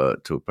to a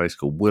place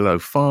called Willow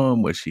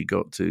Farm where she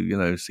got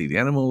to see the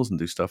animals and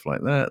do stuff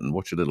like that and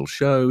watch a little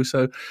show.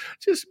 So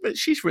but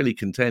she's really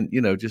content,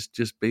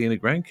 just being a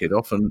grandkid,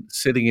 often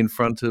sitting in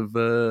front of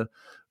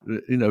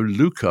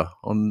Luca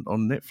on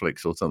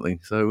Netflix or something.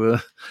 So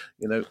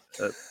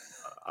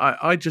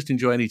I just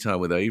enjoy any time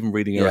with her, even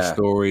reading her a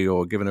story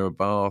or giving her a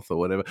bath or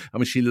whatever. I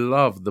mean, she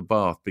loved the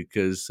bath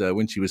because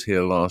when she was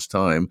here last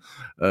time,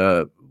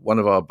 one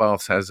of our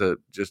baths has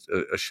just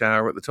a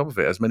shower at the top of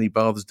it, as many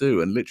baths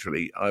do. And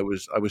literally, I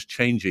was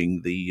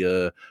changing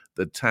the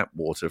tap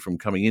water from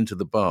coming into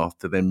the bath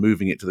to then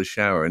moving it to the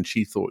shower, and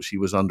she thought she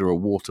was under a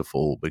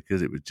waterfall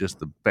because it was just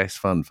the best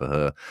fun for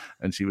her.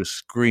 And she was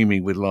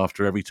screaming with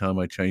laughter every time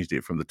I changed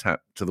it from the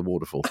tap to the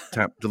waterfall,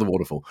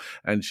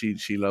 and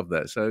she loved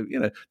that. So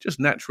just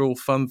natural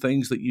fun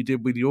things that you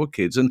did with your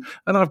kids, and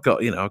I've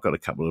got a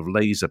couple of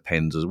laser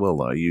pens as well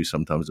that I use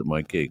sometimes at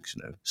my gigs.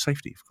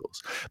 Safety, of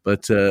course,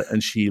 but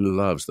and she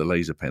loves the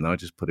laser pen. I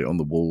just put it on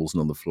the walls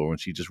and on the floor, and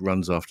she just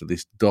runs after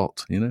this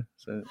dot.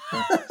 So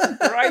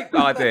great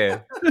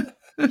idea.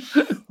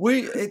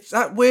 It's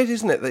that weird,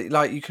 isn't it?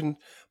 That you can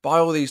buy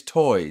all these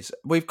toys.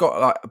 We've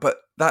got but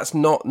that's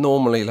not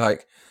normally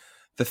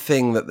the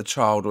thing that the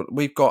child would.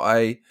 We've got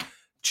a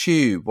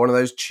tube, one of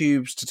those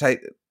tubes to take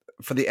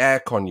for the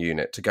aircon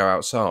unit to go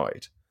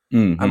outside,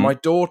 and my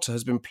daughter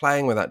has been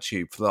playing with that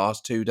tube for the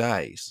last 2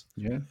 days.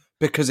 Yeah,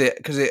 because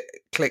it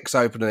clicks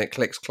open and it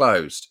clicks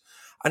closed.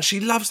 And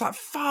she loves that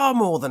far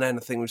more than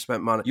anything we've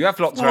spent money. You have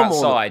locked her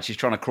outside. She's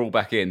trying to crawl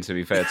back in, to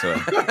be fair to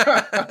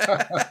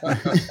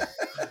her.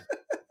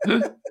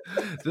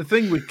 The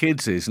thing with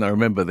kids is, and I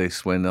remember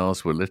this when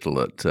ours were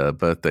little at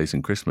birthdays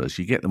and Christmas,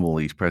 you get them all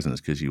these presents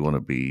because you want to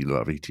be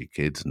lovely to your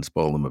kids and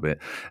spoil them a bit.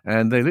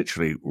 And they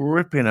literally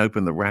ripping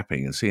open the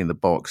wrapping and seeing the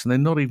box, and they're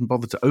not even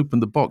bothered to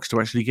open the box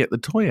to actually get the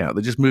toy out.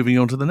 They're just moving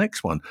on to the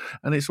next one.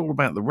 And it's all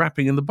about the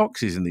wrapping and the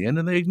boxes in the end,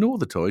 and they ignore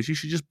the toys. You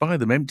should just buy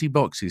them empty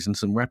boxes and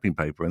some wrapping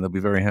paper, and they'll be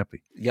very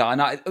happy. Yeah, I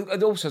know.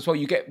 And also, as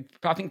well,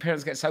 I think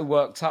parents get so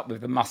worked up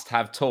with the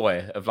must-have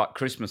toy of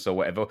Christmas or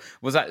whatever.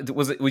 Was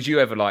you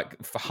ever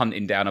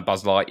hunting down a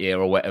Buzz Lightyear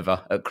or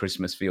whatever at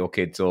Christmas for your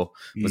kids, or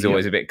was it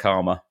always a bit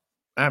calmer?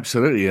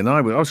 Absolutely, and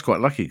I was quite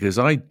lucky because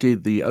I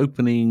did the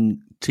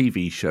opening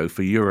TV show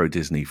for Euro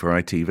Disney for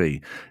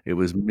ITV. It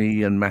was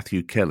me and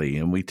Matthew Kelly,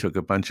 and we took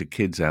a bunch of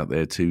kids out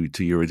there to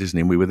Euro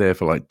Disney, and we were there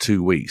for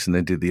 2 weeks, and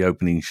then did the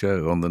opening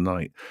show on the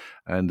night.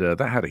 And that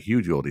had a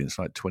huge audience,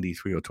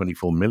 23 or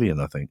 24 million,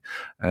 I think.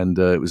 And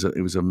it was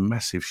a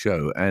massive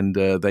show. And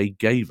they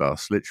gave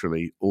us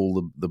literally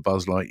all the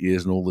Buzz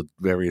Lightyears and all the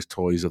various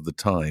toys of the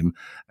time,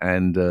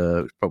 and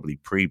probably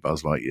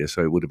pre-Buzz Lightyear,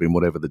 so it would have been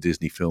whatever the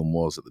Disney film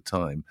was at the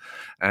time.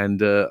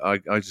 And I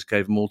just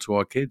gave them all to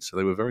our kids, so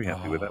they were very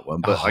happy with that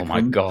one. But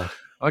my God.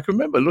 I can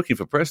remember looking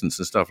for presents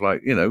and stuff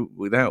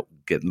without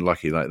getting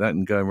lucky like that,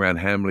 and going around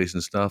Hamleys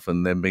and stuff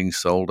and then being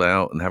sold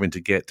out and having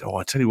to get,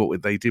 I tell you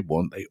what they did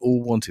want. They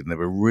all wanted, and they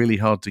were really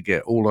hard to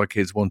get. All our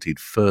kids wanted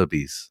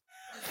Furbies.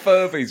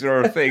 Furbies were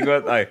a thing,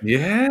 weren't they?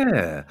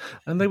 Yeah.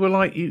 And they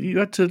were you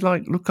had to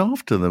look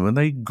after them, and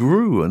they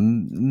grew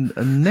and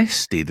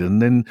nested,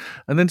 and then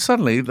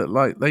suddenly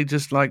that they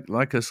just like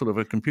a sort of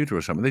a computer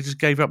or something, they just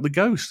gave up the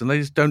ghost, and they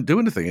just don't do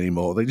anything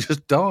anymore. They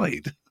just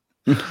died.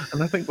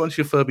 And I think once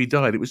your Furby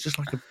died, it was just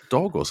like a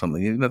dog or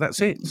something.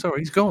 That's it. Sorry,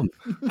 he's gone.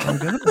 With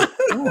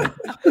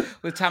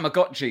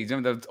Tamagotchis,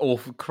 remember the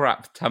awful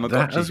crap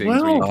Tamagotchi things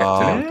well. where you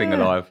kept the thing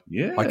alive?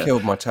 Yeah. I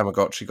killed my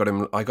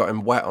Tamagotchi. I got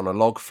him wet on a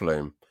log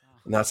flume,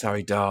 and that's how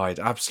he died.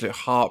 Absolute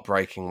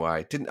heartbreaking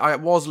way. I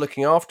was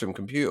looking after him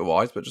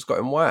computer-wise, but just got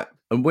him wet.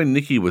 And when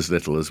Nicky was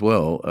little as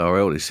well, our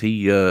eldest,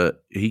 he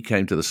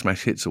came to the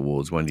Smash Hits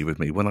Awards one year with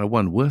me when I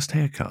won Worst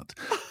Haircut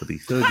for the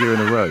third year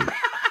in a row.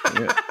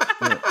 Yeah.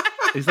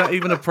 Is that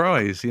even a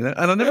prize? And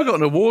I never got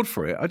an award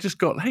for it. I just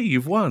got, hey,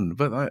 you've won.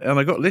 And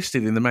I got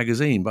listed in the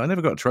magazine, but I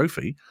never got a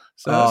trophy.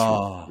 So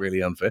that's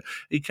really unfair.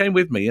 He came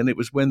with me, and it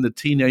was when the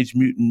Teenage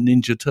Mutant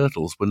Ninja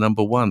Turtles were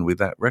number one with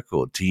that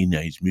record,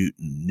 Teenage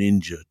Mutant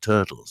Ninja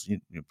Turtles. You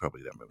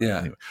probably don't remember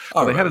that anyway.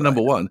 But they had a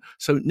number one.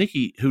 So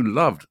Nicky, who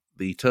loved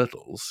the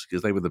Turtles,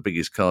 because they were the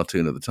biggest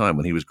cartoon at the time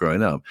when he was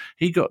growing up,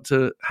 he got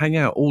to hang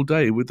out all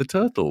day with the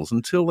Turtles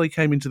until they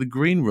came into the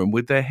green room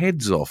with their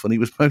heads off, and he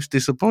was most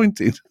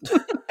disappointed.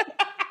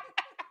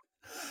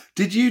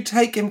 Did you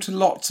take him to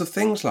lots of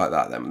things like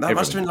that then? That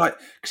must have been like,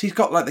 because he's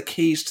got like the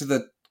keys to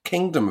the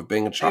kingdom of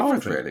being a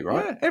child, really,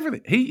 right? Yeah,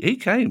 everything. He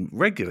came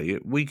regularly,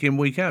 week in,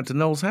 week out, to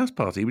Noel's house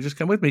party. He would just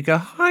come with me, go,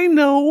 hi,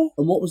 Noel.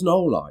 And what was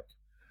Noel like?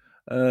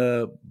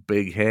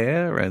 Big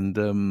hair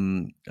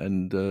and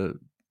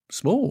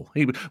small.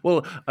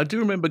 I do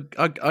remember.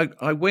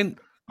 I went.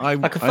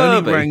 Like a I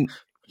only Furby. rang.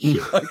 You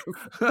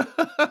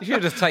should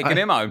have just taken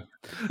him home.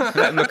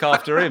 Let him look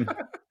after him.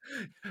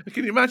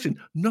 Can you imagine?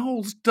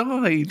 Noel's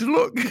died.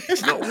 Look,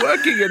 it's not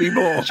working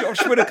anymore.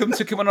 Josh Widdicombe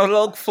took him on a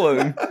log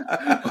flume.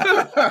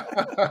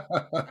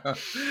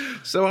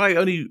 So I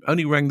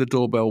only rang the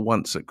doorbell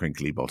once at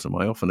Crinkly Bottom.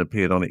 I often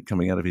appeared on it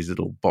coming out of his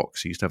little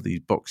box. He used to have these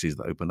boxes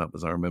that open up,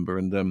 as I remember.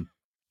 And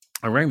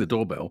I rang the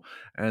doorbell,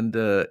 and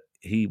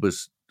he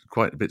was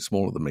quite a bit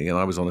smaller than me, and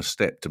I was on a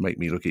step to make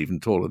me look even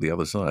taller the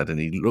other side. And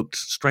he looked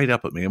straight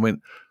up at me and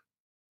went,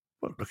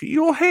 well, look at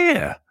your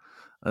hair.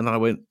 And I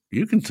went,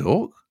 you can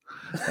talk.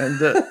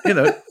 And,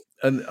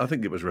 and I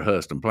think it was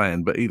rehearsed and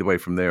planned, but either way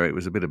from there, it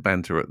was a bit of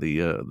banter at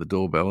the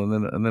doorbell.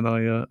 And then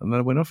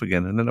I went off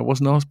again, and then I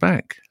wasn't asked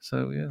back.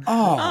 So, yeah.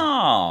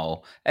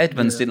 Oh,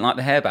 Edmonds didn't like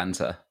the hair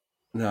banter.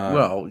 No.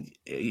 Well,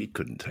 you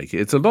couldn't take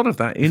it. It's a lot of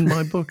that in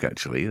my book,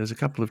 actually. There's a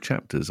couple of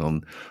chapters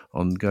on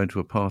going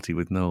to a party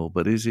with Noel.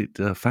 But is it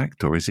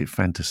fact or is it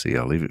fantasy?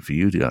 I'll leave it for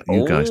you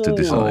guys to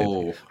decide.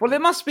 Well,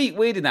 it must be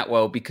weird in that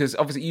world because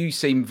obviously you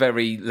seem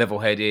very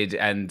level-headed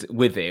and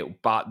with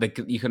it, but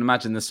you can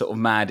imagine the sort of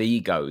mad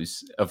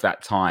egos of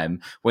that time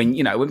when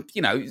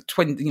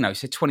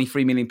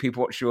 23 million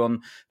people watch you on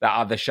that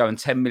other show and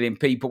 10 million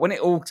people. When it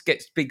all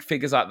gets big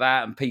figures like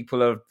that and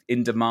people are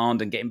in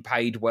demand and getting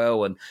paid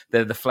well and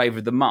they're the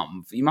flavour of the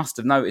month, you must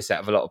have noticed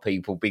that of a lot of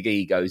people, big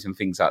egos and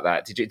things like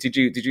that. Did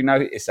you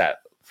notice that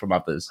from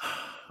others?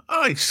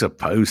 I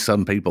suppose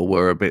some people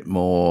were a bit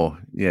more,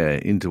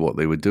 into what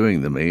they were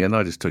doing than me, and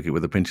I just took it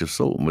with a pinch of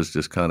salt and was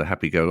just kind of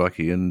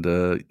happy-go-lucky and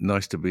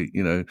nice to be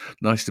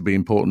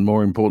important,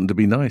 more important to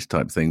be nice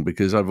type thing.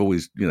 Because I've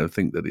always,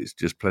 think that it's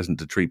just pleasant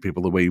to treat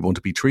people the way you want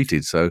to be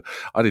treated. So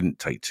I didn't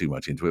take too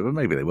much into it, but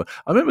maybe they were.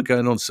 I remember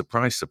going on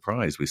Surprise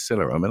with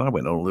Scylla. I mean, I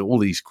went on all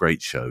these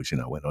great shows.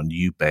 I went on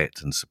You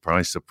Bet and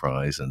Surprise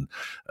and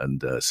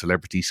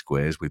Celebrity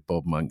Squares with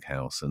Bob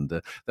Monkhouse, and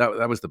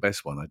that was the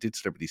best one. I did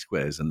Celebrity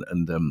Squares, and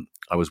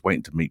I was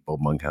waiting to meet Bob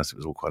Monkhouse. It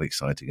was all quite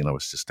exciting, and I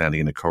was just standing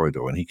in a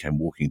corridor, and he came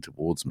walking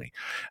towards me,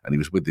 and he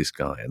was with this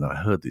guy, and I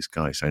heard this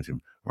guy saying to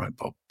him, "Right,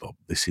 Bob,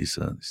 this is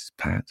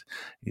Pat.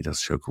 He does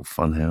a show called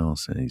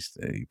Funhouse, and you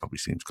probably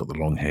seen he's got the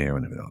long hair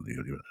and everything."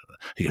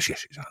 He goes,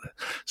 "Yes, exactly."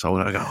 So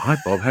I go, "Hi,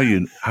 Bob. How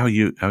are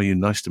you?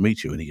 Nice to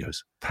meet you." And he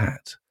goes,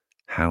 "Pat,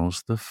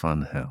 how's the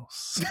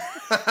Funhouse?"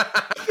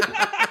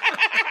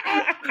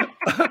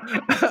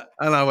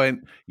 And I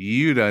went,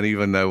 "You don't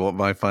even know what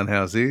my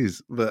Funhouse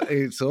is, but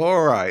it's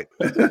all right."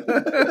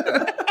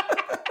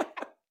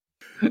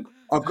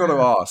 I've got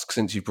to ask,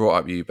 since you brought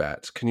up You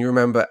Bet, can you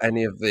remember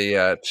any of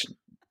the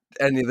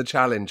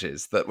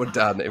challenges that were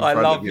done in front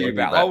of you? I love You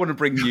Bet. I want to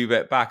bring You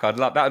Bet back.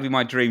 That would be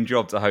my dream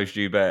job to host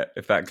You Bet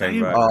if that came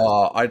back.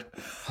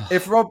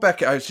 If Rob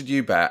Beckett hosted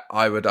You Bet,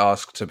 I would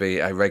ask to be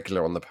a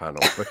regular on the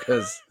panel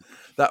because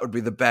that would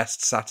be the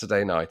best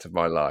Saturday night of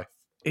my life.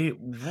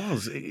 It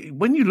was.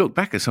 When you look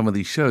back at some of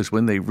these shows,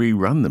 when they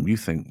rerun them, you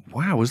think,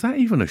 wow, was that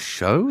even a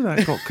show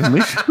that got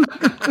commissioned?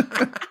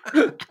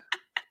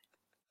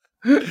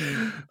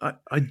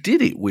 I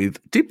did it with...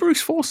 Did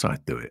Bruce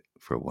Forsyth do it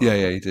for a while?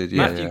 Yeah, he did.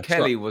 Matthew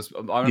Kelly was... I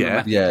remember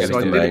Matthew Kelly. So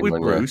I did it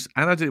with Bruce,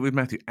 and I did it with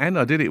Matthew, and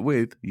I did it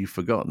with, you've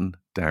forgotten,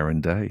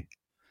 Darren Day.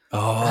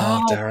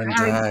 Oh, Darren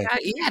Day.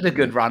 He had a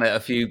good run at a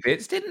few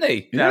bits, didn't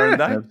he? Darren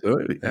Day.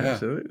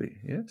 Absolutely.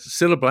 Yeah.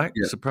 Cilla Black,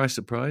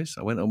 surprise.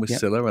 I went on with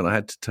Cilla, and I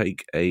had to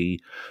take a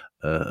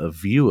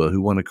viewer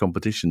who won a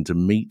competition to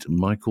meet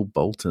Michael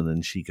Bolton,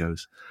 and she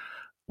goes,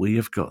 "We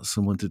have got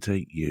someone to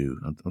take you."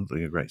 I'm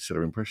doing a great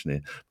Cilla impression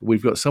here. But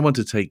we've got someone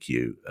to take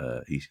you,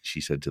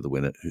 she said to the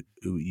winner,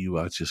 who you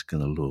are just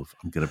going to love.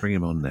 I'm going to bring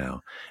him on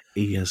now.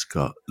 He has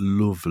got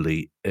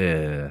lovely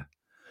hair.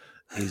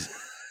 His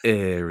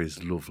hair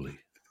is lovely.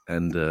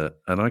 And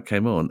I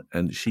came on,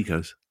 and she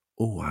goes,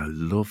 "Oh, I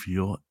love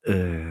your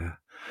hair."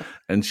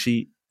 And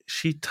she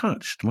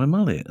touched my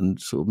mullet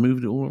and sort of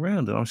moved it all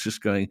around. And I was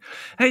just going,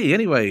 "Hey,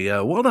 anyway,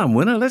 well done,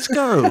 winner. Let's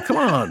go. Come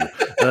on.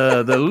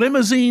 The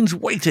limousine's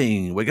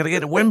waiting. We're going to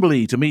get to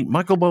Wembley to meet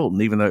Michael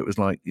Bolton," even though it was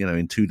like,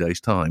 in 2 days'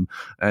 time.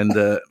 And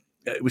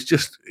it was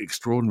just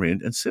extraordinary.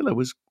 And Cilla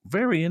was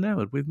very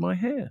enamored with my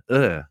hair.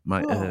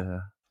 My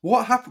hair.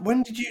 What happened?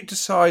 When did you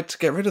decide to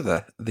get rid of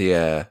the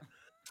hair?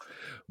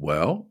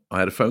 Well, I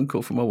had a phone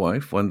call from my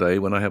wife one day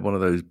when I had one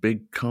of those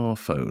big car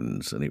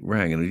phones, and it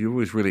rang. And you're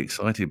always really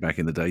excited back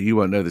in the day. You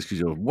won't know this because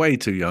you're way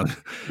too young.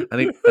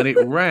 And it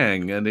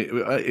rang, and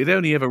it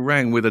only ever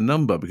rang with a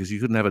number because you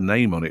couldn't have a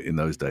name on it in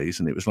those days.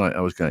 And it was like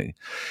I was going,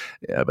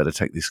 yeah, I better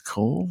take this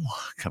call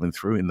coming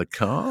through in the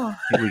car.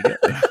 Here we go.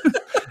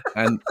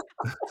 And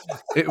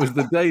it was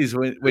the days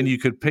when you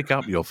could pick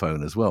up your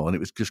phone as well, and it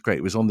was just great.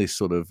 It was on this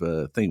sort of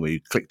thing where you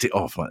clicked it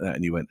off like that,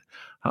 and you went,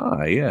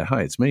 "Hi,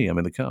 it's me. I'm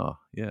in the car.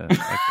 Yeah,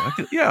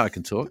 I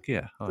can talk.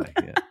 Yeah, hi,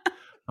 yeah,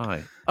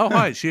 hi. Oh,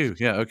 hi, it's you.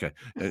 Yeah, okay.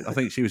 I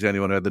think she was the only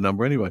one who had the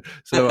number anyway.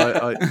 So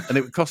and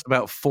it would cost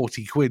about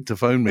 40 quid to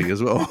phone me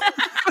as well.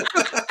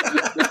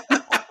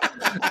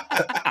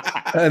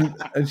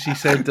 and she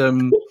said, I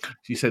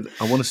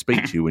want to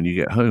speak to you when you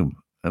get home.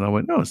 And I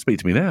went, no, speak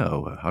to me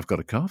now. I've got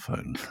a car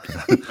phone.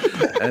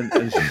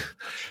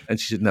 and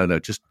she said, no,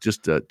 just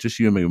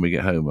you and me when we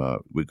get home.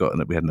 We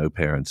had no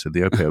parents, so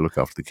the au pair will look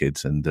after the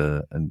kids, and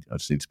I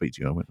just need to speak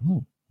to you. I went,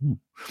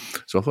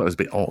 So I thought it was a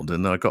bit odd,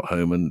 and I got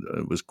home and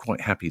was quite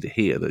happy to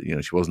hear that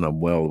she wasn't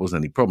unwell, there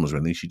wasn't any problems or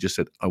anything. She just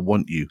said, I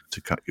want you to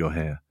cut your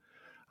hair.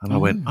 And I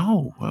went,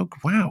 oh, well,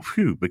 wow,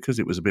 phew, because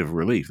it was a bit of a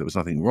relief. There was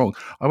nothing wrong.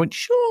 I went,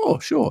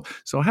 sure.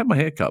 So I had my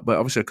hair cut, but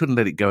obviously I couldn't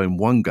let it go in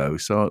one go.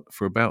 So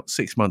for about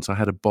 6 months, I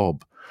had a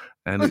bob.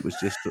 And it was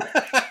just,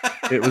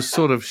 it was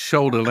sort of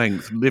shoulder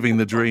length, living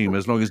the dream,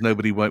 as long as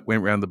nobody went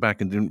around the back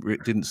and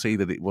didn't see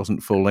that it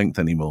wasn't full length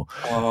anymore.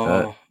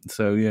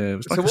 So, yeah, it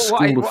was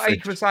like what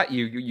age was that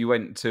you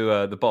went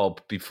to the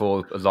bob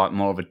before, like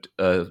more of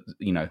a,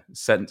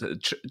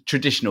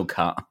 traditional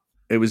cut?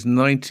 It was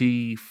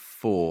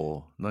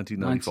 1994.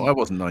 I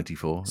wasn't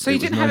 94. So you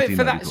didn't have it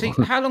for that. So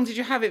how long did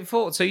you have it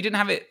for? So you didn't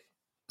have it.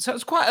 So it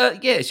was quite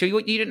so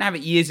you didn't have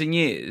it years and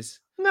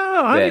years. No,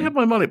 I only had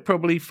my mullet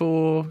probably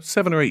for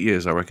 7 or 8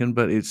 years, I reckon.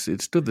 But it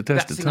stood the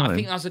test of time. I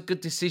think that was a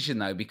good decision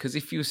though, because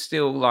if you're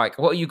still like,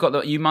 what you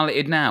got? You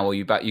mulleted now, or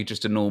you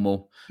just a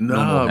normal?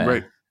 No,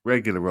 hair?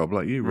 Regular, Rob,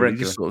 like you, really,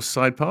 just sort of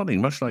side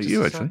parting, much like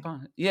you, actually.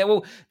 Yeah,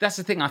 well, that's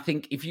the thing. I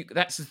think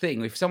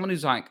if someone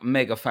who's like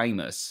mega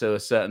famous, so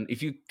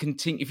if you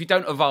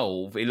don't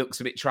evolve, it looks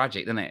a bit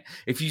tragic, doesn't it?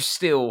 If you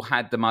still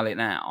had the mullet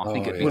now, I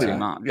think it'd be too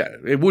much. Yeah,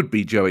 it would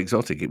be Joe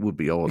Exotic. It would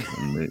be odd,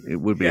 and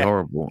it would be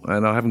horrible.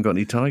 And I haven't got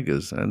any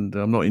tigers, and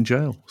I'm not in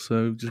jail,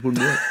 so it just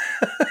wouldn't work.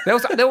 There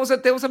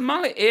was a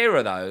mullet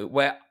era though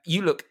where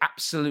you look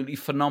absolutely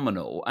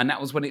phenomenal, and that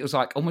was when it was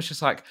like almost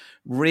just like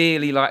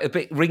really like a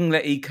bit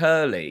ringlety,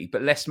 curly,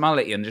 but less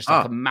mullety, and just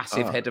like a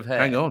massive head of hair.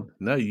 Hang on,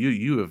 no,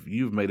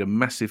 you've made a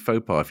massive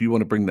faux pas. If you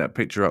want to bring that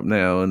picture up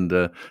now and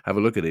have a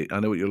look at it, I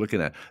know what you're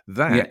looking at.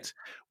 That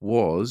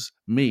was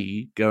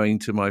me going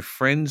to my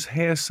friend's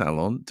hair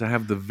salon to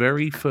have the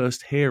very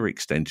first hair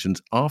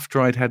extensions after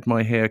I'd had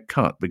my hair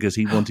cut, because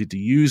he wanted to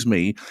use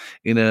me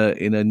in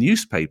a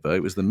newspaper.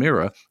 It was the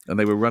Mirror, and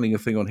they were running a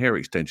thing on hair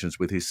extensions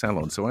with his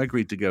salon. So I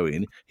agreed to go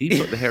in. He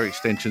put the hair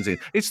extensions in.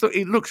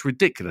 It looks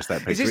ridiculous,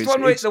 that picture. Is this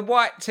one with the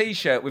white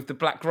T-shirt with the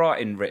black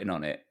writing written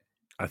on it?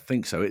 I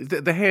think so.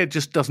 The hair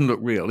just doesn't look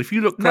real. If you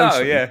look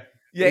closely... No, yeah.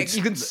 Yeah,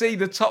 you can see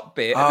the top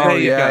bit. Oh,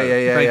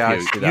 yeah.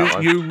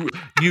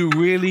 You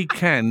really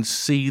can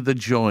see the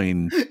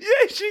join.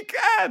 Yes, you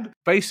can.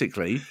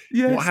 Basically,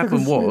 what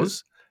happened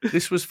was,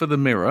 this was for the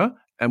Mirror,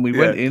 and we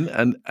went in,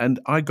 and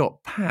I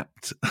got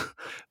papped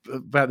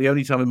about the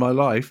only time in my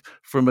life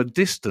from a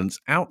distance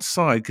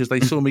outside, because they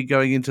saw me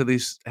going into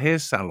this hair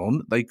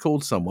salon. They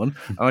called someone,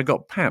 and I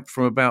got papped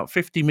from about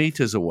 50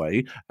 meters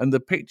away, and the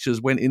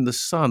pictures went in the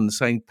sun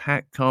saying,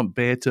 Pat can't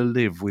bear to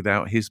live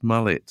without his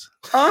mullet.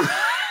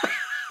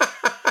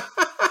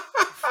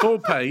 Full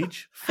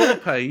page.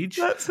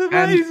 That's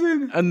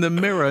amazing. And the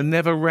Mirror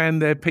never ran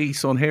their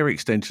piece on hair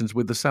extensions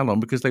with the salon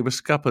because they were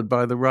scuppered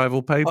by the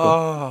rival paper.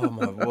 Oh,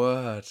 my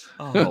word.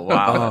 Oh,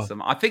 wow.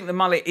 I think the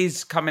mullet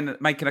is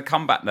making a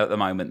comeback at the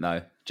moment,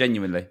 though.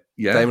 Genuinely.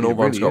 Yeah, Damon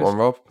Albarn's got one,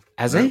 Rob.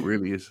 Has he? It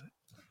really is.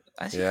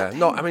 Yeah,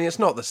 it's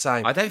not the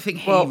same. I don't think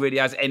he really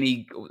has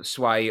any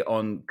sway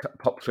on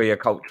popular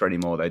culture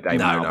anymore, though, Damon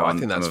Albarn. No, I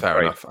think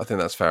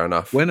that's fair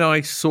enough. When I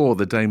saw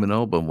the Damon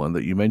Albarn one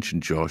that you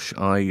mentioned, Josh,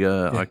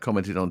 I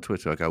commented on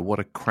Twitter. I go, what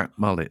a crap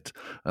mullet.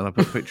 And I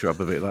put a picture up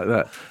of it like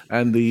that.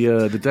 And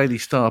the Daily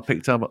Star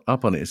picked up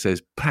on it. It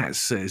says, Pat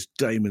says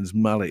Damon's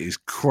mullet is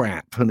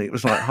crap. And it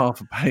was like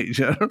half a page.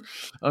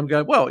 I'm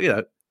going, well,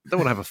 don't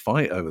want to have a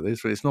fight over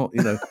this, but it's not,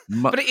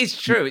 But it is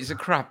true. It's a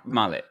crap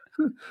mullet.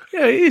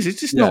 Yeah, it is.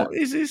 It's just not.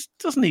 It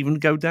doesn't even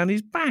go down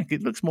his back.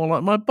 It looks more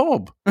like my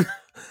bob.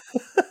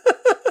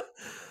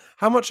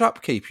 How much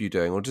upkeep are you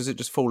doing, or does it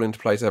just fall into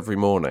place every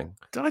morning?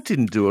 I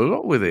didn't do a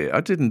lot with it. I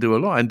didn't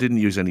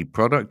use any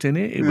product in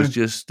it. It was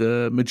just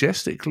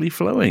majestically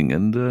flowing,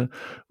 and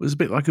was a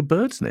bit like a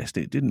bird's nest.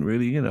 It didn't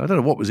really, I don't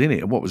know what was in it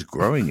and what was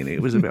growing in it.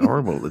 It was a bit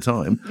horrible at the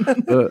time.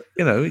 But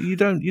you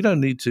don't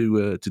need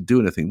to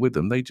do anything with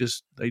them. You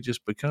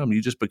just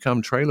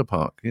become trailer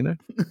park.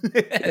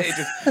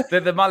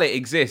 The mullet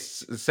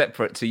exists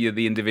separate to you,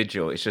 the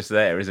individual. It's just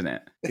there, isn't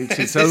it? It's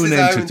its own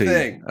entity.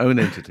 Thing. Own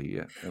entity.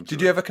 Yeah. Absolutely.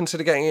 Did you ever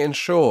consider getting it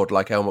insured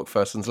like Elle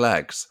Macpherson's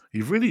legs?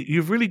 You've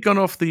really gone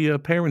off the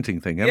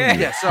parenting thing, haven't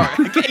you? Yeah,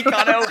 sorry. He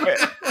can't help it.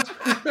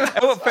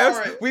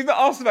 First, we've not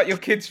asked about your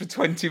kids for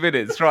 20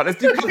 minutes. Right, let's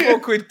do a couple more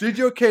quiz. Did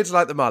your kids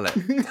like the mullet?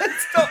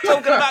 Stop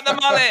talking about the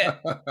mullet.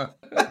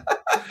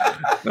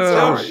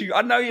 Josh,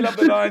 I know you love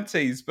the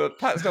 90s, but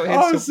Pat's not here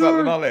to talk about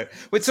the mullet.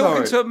 We're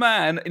talking to a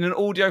man in an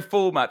audio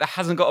format that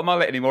hasn't got a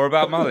mullet anymore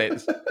about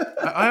mullets.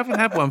 I haven't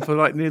had one for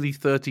like nearly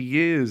 30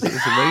 years.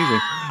 It's amazing.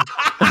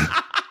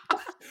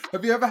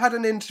 Have you ever had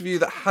an interview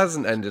that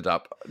hasn't ended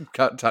up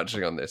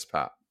touching on this,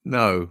 Pat?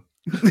 No.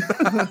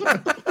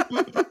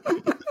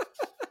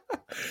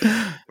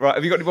 Right,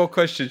 have you got any more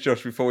questions,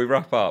 Josh, before we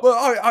wrap up? Well,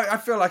 I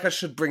feel like I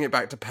should bring it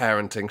back to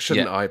parenting,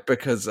 shouldn't I?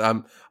 Because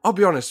I'll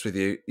be honest with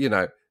you,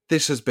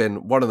 this has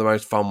been one of the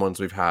most fun ones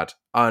we've had,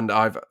 and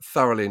I've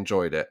thoroughly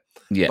enjoyed it.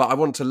 Yeah. But I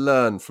want to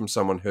learn from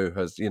someone who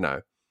has,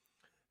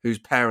 who's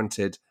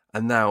parented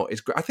and now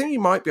is. I think you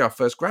might be our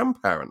first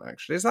grandparent.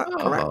 Actually, is that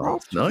correct,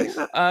 Ross? Nice.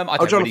 I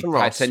don't really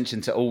pay attention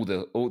to all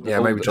the.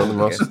 Maybe Jonathan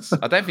Ross.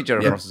 I don't think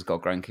Jonathan Ross has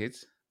got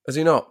grandkids. Has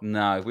he not?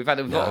 No, we've got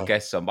a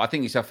guest on, but I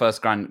think he's our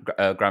first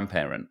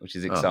grandparent, which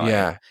is exciting.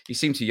 Yeah, you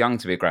seem too young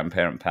to be a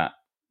grandparent, Pat.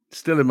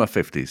 Still in my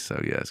 50s,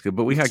 so yeah, it's good.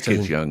 But we had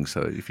kids young,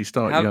 so if you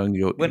start young,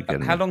 you're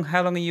getting How long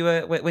are you?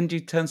 When do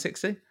you turn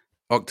 60?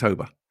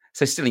 October.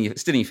 So still in your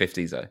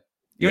 50s, though.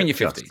 You're in your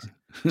 50s.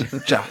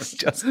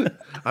 Just.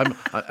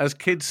 As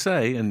kids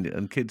say,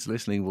 and kids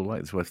listening will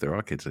like this. Well, if there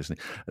are kids listening,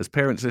 as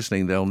parents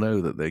listening, they'll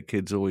know that their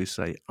kids always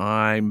say,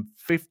 "I'm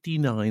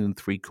 59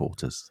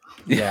 3/4."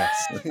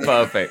 Yes,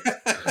 perfect.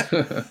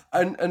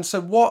 And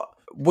so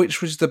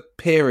which was the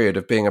period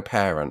of being a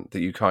parent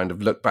that you kind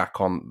of look back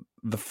on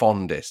the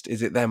fondest?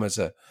 Is it them as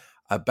a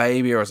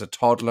baby or as a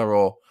toddler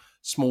or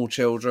small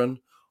children?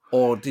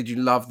 Or did you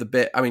love the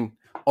bit? I mean,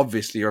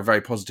 obviously you're a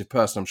very positive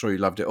person. I'm sure you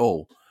loved it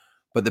all.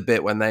 But the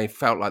bit when they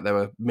felt like they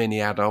were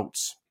mini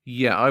adults?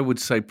 Yeah, I would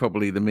say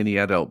probably the mini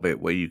adult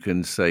bit where you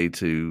can say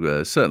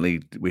to,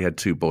 certainly we had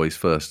 2 boys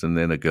first and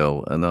then a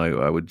girl. And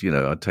I would,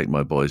 I'd take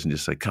my boys and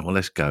just say, come on,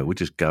 let's go. We're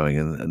just going.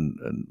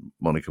 And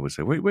Monica would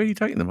say, where are you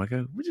taking them? I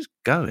go, we're just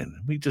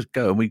going. We just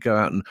go. And we go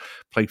out and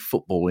play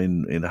football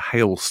in a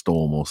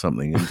hailstorm or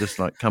something and just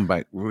like come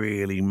back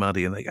really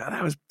muddy. And they go,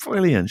 that was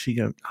brilliant. She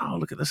goes, oh,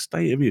 look at the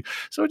state of you.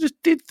 So I just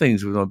did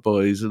things with my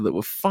boys that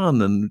were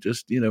fun and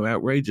just,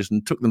 outrageous,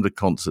 and took them to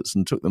concerts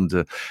and took them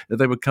to,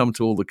 they would come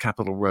to all the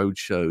Capitol Road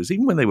shows.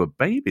 Even when they were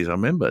babies, I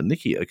remember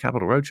Nicky at a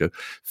Capitol Roadshow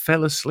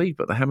fell asleep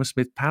at the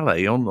Hammersmith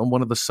Palais on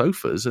one of the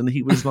sofas, and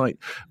he was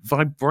like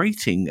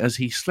vibrating as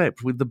he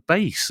slept with the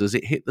bass as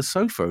it hit the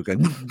sofa,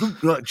 going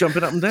like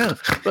jumping up and down.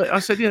 But I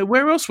said,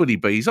 where else would he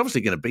be? He's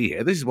obviously going to be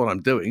here. This is what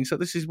I'm doing, so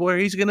this is where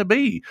he's going to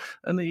be.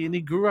 And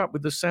he grew up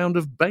with the sound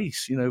of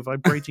bass,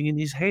 vibrating in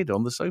his head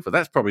on the sofa.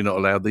 That's probably not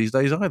allowed these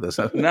days either.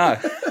 So no.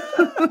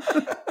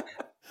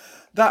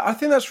 I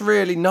think that's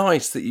really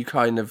nice that you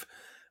kind of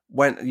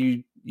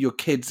your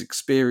kids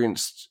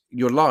experienced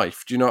your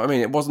life. Do you know what I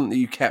mean? It wasn't that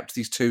you kept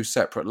these 2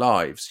 separate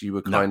lives. You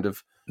were kind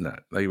of... No,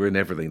 they were in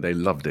everything. They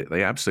loved it.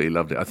 They absolutely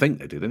loved it. I think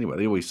they did anyway.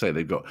 They always say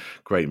they've got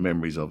great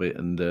memories of it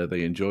and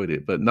they enjoyed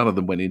it. But none of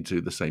them went into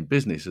the same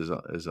business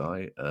as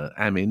I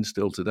am in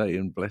still today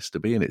and blessed to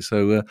be in it.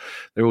 So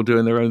they're all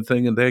doing their own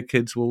thing and their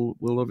kids will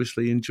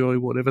obviously enjoy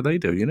whatever they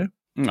do,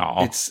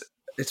 Aww.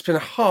 It's been a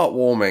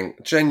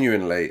heartwarming,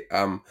 genuinely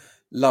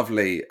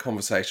lovely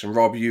conversation.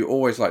 Rob, you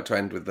always like to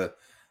end with the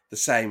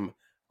same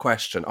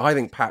question. I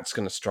think Pat's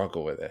going to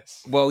struggle with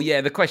this. Well,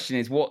 yeah, the question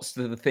is, what's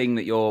the thing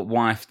that your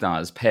wife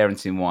does,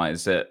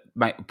 parenting-wise, that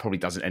probably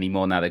doesn't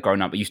anymore now they're grown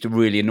up, but used to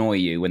really annoy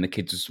you when the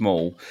kids were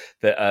small,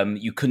 that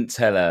you couldn't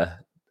tell her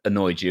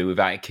annoyed you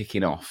without it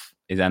kicking off?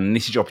 And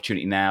this is your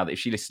opportunity now that if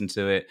she listened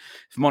to it,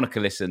 if Monica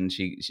listened,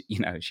 she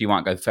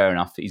might go, fair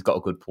enough, he's got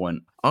a good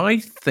point. I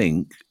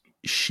think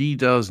she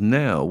does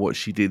now what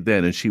she did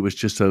then, and she was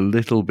just a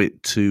little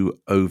bit too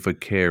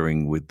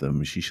over-caring with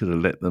them. She should have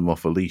let them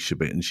off a leash a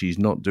bit, and she's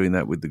not doing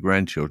that with the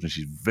grandchildren.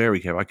 She's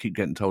very careful. I keep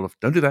getting told off,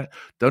 don't do that,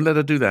 don't let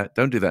her do that,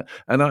 don't do that.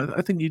 And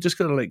I think you just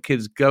got to let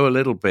kids go a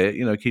little bit,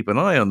 keep an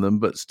eye on them,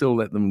 but still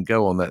let them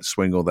go on that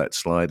swing or that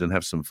slide and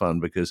have some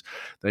fun, because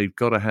they've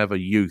got to have a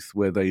youth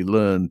where they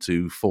learn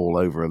to fall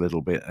over a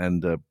little bit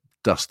and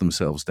dust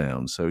themselves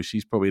down. So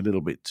she's probably a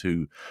little bit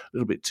too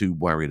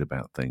worried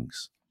about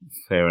things.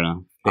 Fair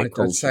enough.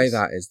 I'd say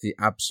that is the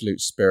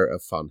absolute spirit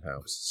of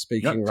Funhouse.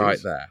 Speaking right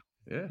there.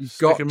 Yeah. You've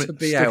got to be able to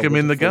fall over. Stick them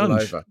in the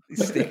gunge.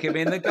 Stick them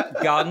in the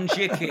gunge,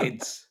 your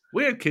kids.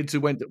 We had kids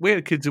who went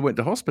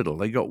to hospital.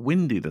 They got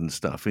winded and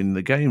stuff in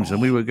the games, and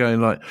we were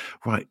going like,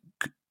 right,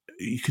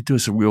 you could do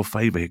us a real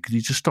favour here. Could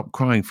you just stop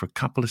crying for a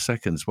couple of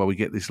seconds while we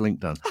get this link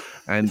done?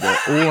 And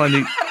all I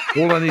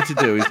need to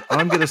do is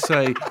I'm going to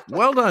say,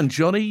 well done,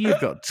 Johnny. You've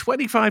got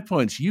 25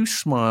 points. You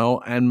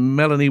smile, and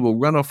Melanie will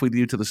run off with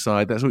you to the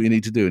side. That's what you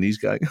need to do. And he's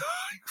going,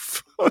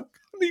 fuck,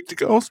 I need to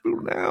go to hospital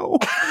now.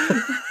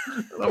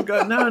 And I'm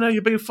going, no,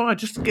 you're being fired.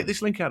 Just to get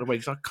this link out of the way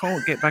because I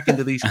can't get back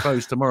into these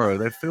clothes tomorrow.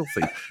 They're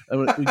filthy.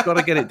 And we've got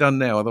to get it done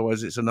now,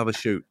 otherwise it's another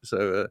shoot.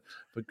 So,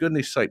 for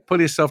goodness sake, pull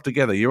yourself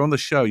together. You're on the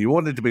show. You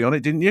wanted to be on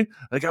it, didn't you?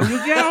 They go,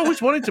 yeah, I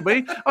always wanted to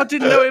be. I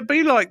didn't know it'd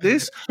be like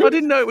this. I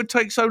didn't know it would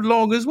take so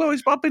long as well.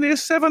 I've been here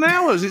 7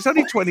 hours. It's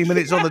only 20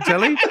 minutes on the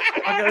telly.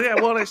 I go, yeah,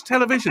 well, it's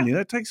television.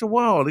 It takes a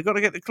while. They've got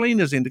to get the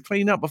cleaners in to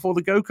clean up before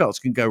the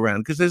go-karts can go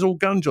round because there's all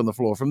gunge on the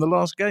floor from the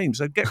last game.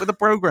 So get with the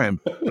programme,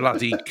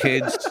 bloody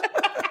kids.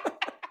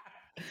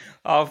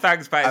 Oh,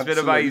 thanks, Pat. It's been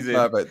amazing.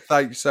 Perfect.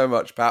 Thank you so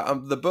much, Pat.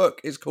 The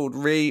book is called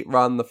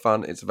Rerun the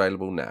Fun. It's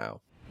available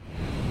now.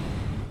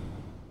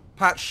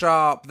 Pat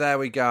Sharp, there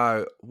we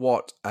go.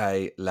 What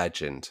a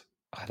legend.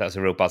 Oh, that was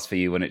a real buzz for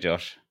you, wasn't it,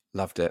 Josh?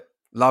 Loved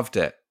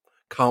it.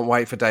 Can't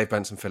wait for Dave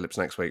Benson Phillips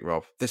next week,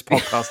 Rob. This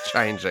podcast's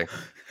changing.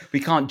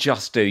 We can't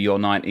just do your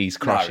 90s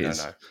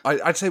crushes. No.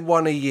 I'd say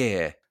one a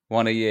year.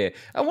 One a year.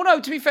 Well,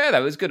 no, to be fair,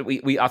 though, it was good.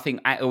 I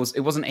think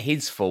it wasn't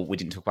his fault we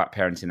didn't talk about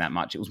parenting that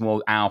much. It was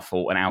more our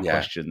fault and our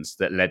questions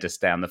that led us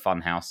down the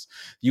funhouse.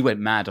 You went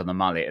mad on the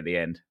mullet at the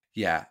end.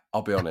 Yeah,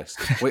 I'll be honest.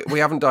 we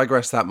haven't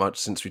digressed that much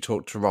since we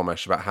talked to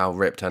Romesh about how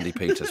ripped Andy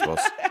Peters was.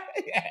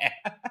 Yeah.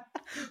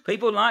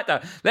 People like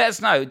that. Let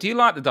us know. Do you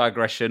like the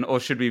digression or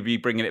should we be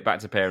bringing it back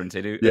to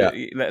parenting? Yeah.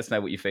 Let us know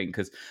what you think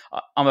because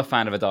I'm a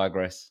fan of a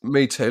digress.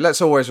 Me too.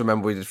 Let's always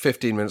remember we did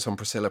 15 minutes on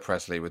Priscilla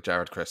Presley with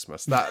Jared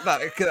Christmas. That's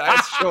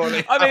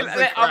surely... I'll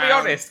be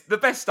honest. The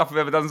best stuff I've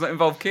ever done does not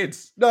involve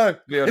kids. No,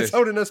 it's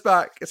holding us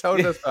back. I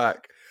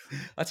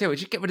tell you what,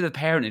 just get rid of the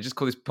parent and just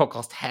call this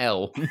podcast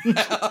Hell.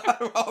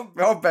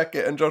 Rob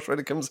Beckett and Josh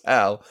Widdicombe's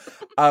Hell.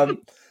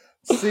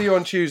 See you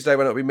on Tuesday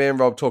when it'll be me and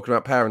Rob talking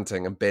about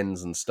parenting and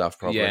bins and stuff,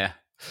 probably. Yeah.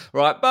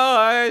 Right,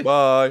 bye.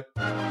 Bye.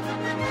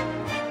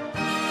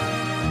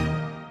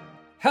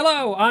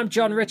 Hello, I'm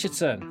John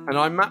Richardson. And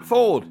I'm Matt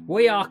Ford.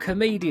 We are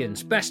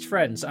comedians, best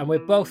friends, and we're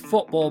both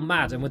football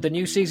mad. And with the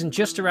new season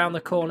just around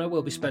the corner,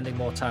 we'll be spending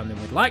more time than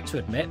we'd like to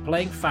admit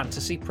playing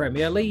Fantasy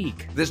Premier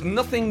League. There's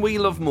nothing we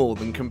love more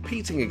than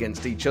competing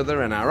against each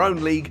other in our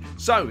own league.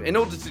 So, in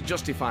order to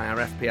justify our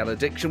FPL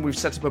addiction, we've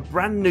set up a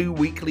brand new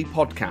weekly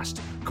podcast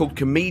called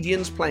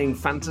Comedians Playing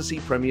Fantasy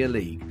Premier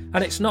League.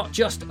 And it's not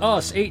just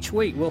us. Each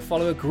week we'll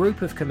follow a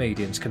group of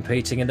comedians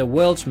competing in the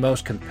world's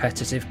most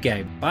competitive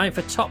game. Vying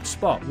for top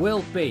spot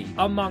will be,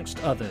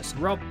 amongst others,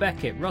 Rob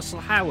Beckett, Russell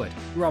Howard,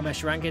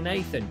 Romesh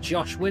Ranganathan,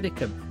 Josh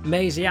Widdicombe,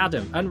 Maisie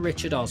Adam and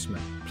Richard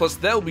Osman. Plus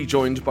they'll be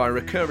joined by a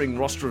recurring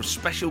roster of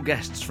special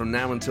guests from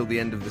now until the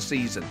end of the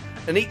season.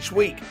 And each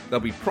week there'll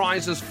be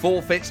prizes,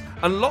 forfeits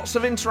and lots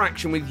of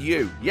interaction with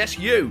you. Yes,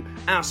 you,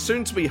 our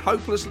soon-to-be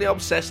hopelessly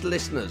obsessed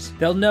listeners.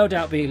 There'll no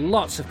doubt be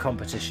lots of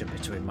competition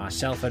between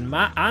myself and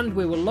Matt, and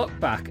we will look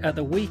back at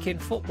the week in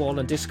football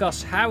and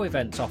discuss how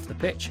events off the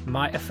pitch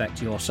might affect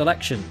your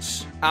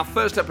selections. Our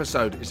first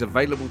episode is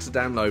available to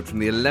download from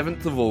the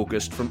 11th of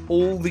August from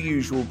all the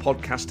usual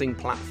podcasting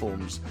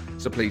platforms.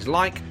 So please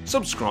like,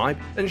 subscribe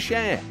and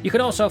share. You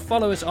can also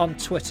follow us on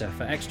Twitter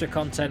for extra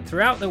content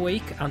throughout the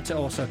week and to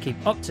also keep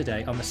up to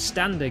date on the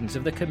standings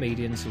of the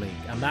Comedians League.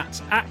 And that's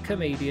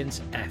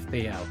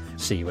 @ComediansFPL.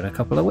 See you in a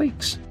couple of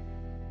weeks.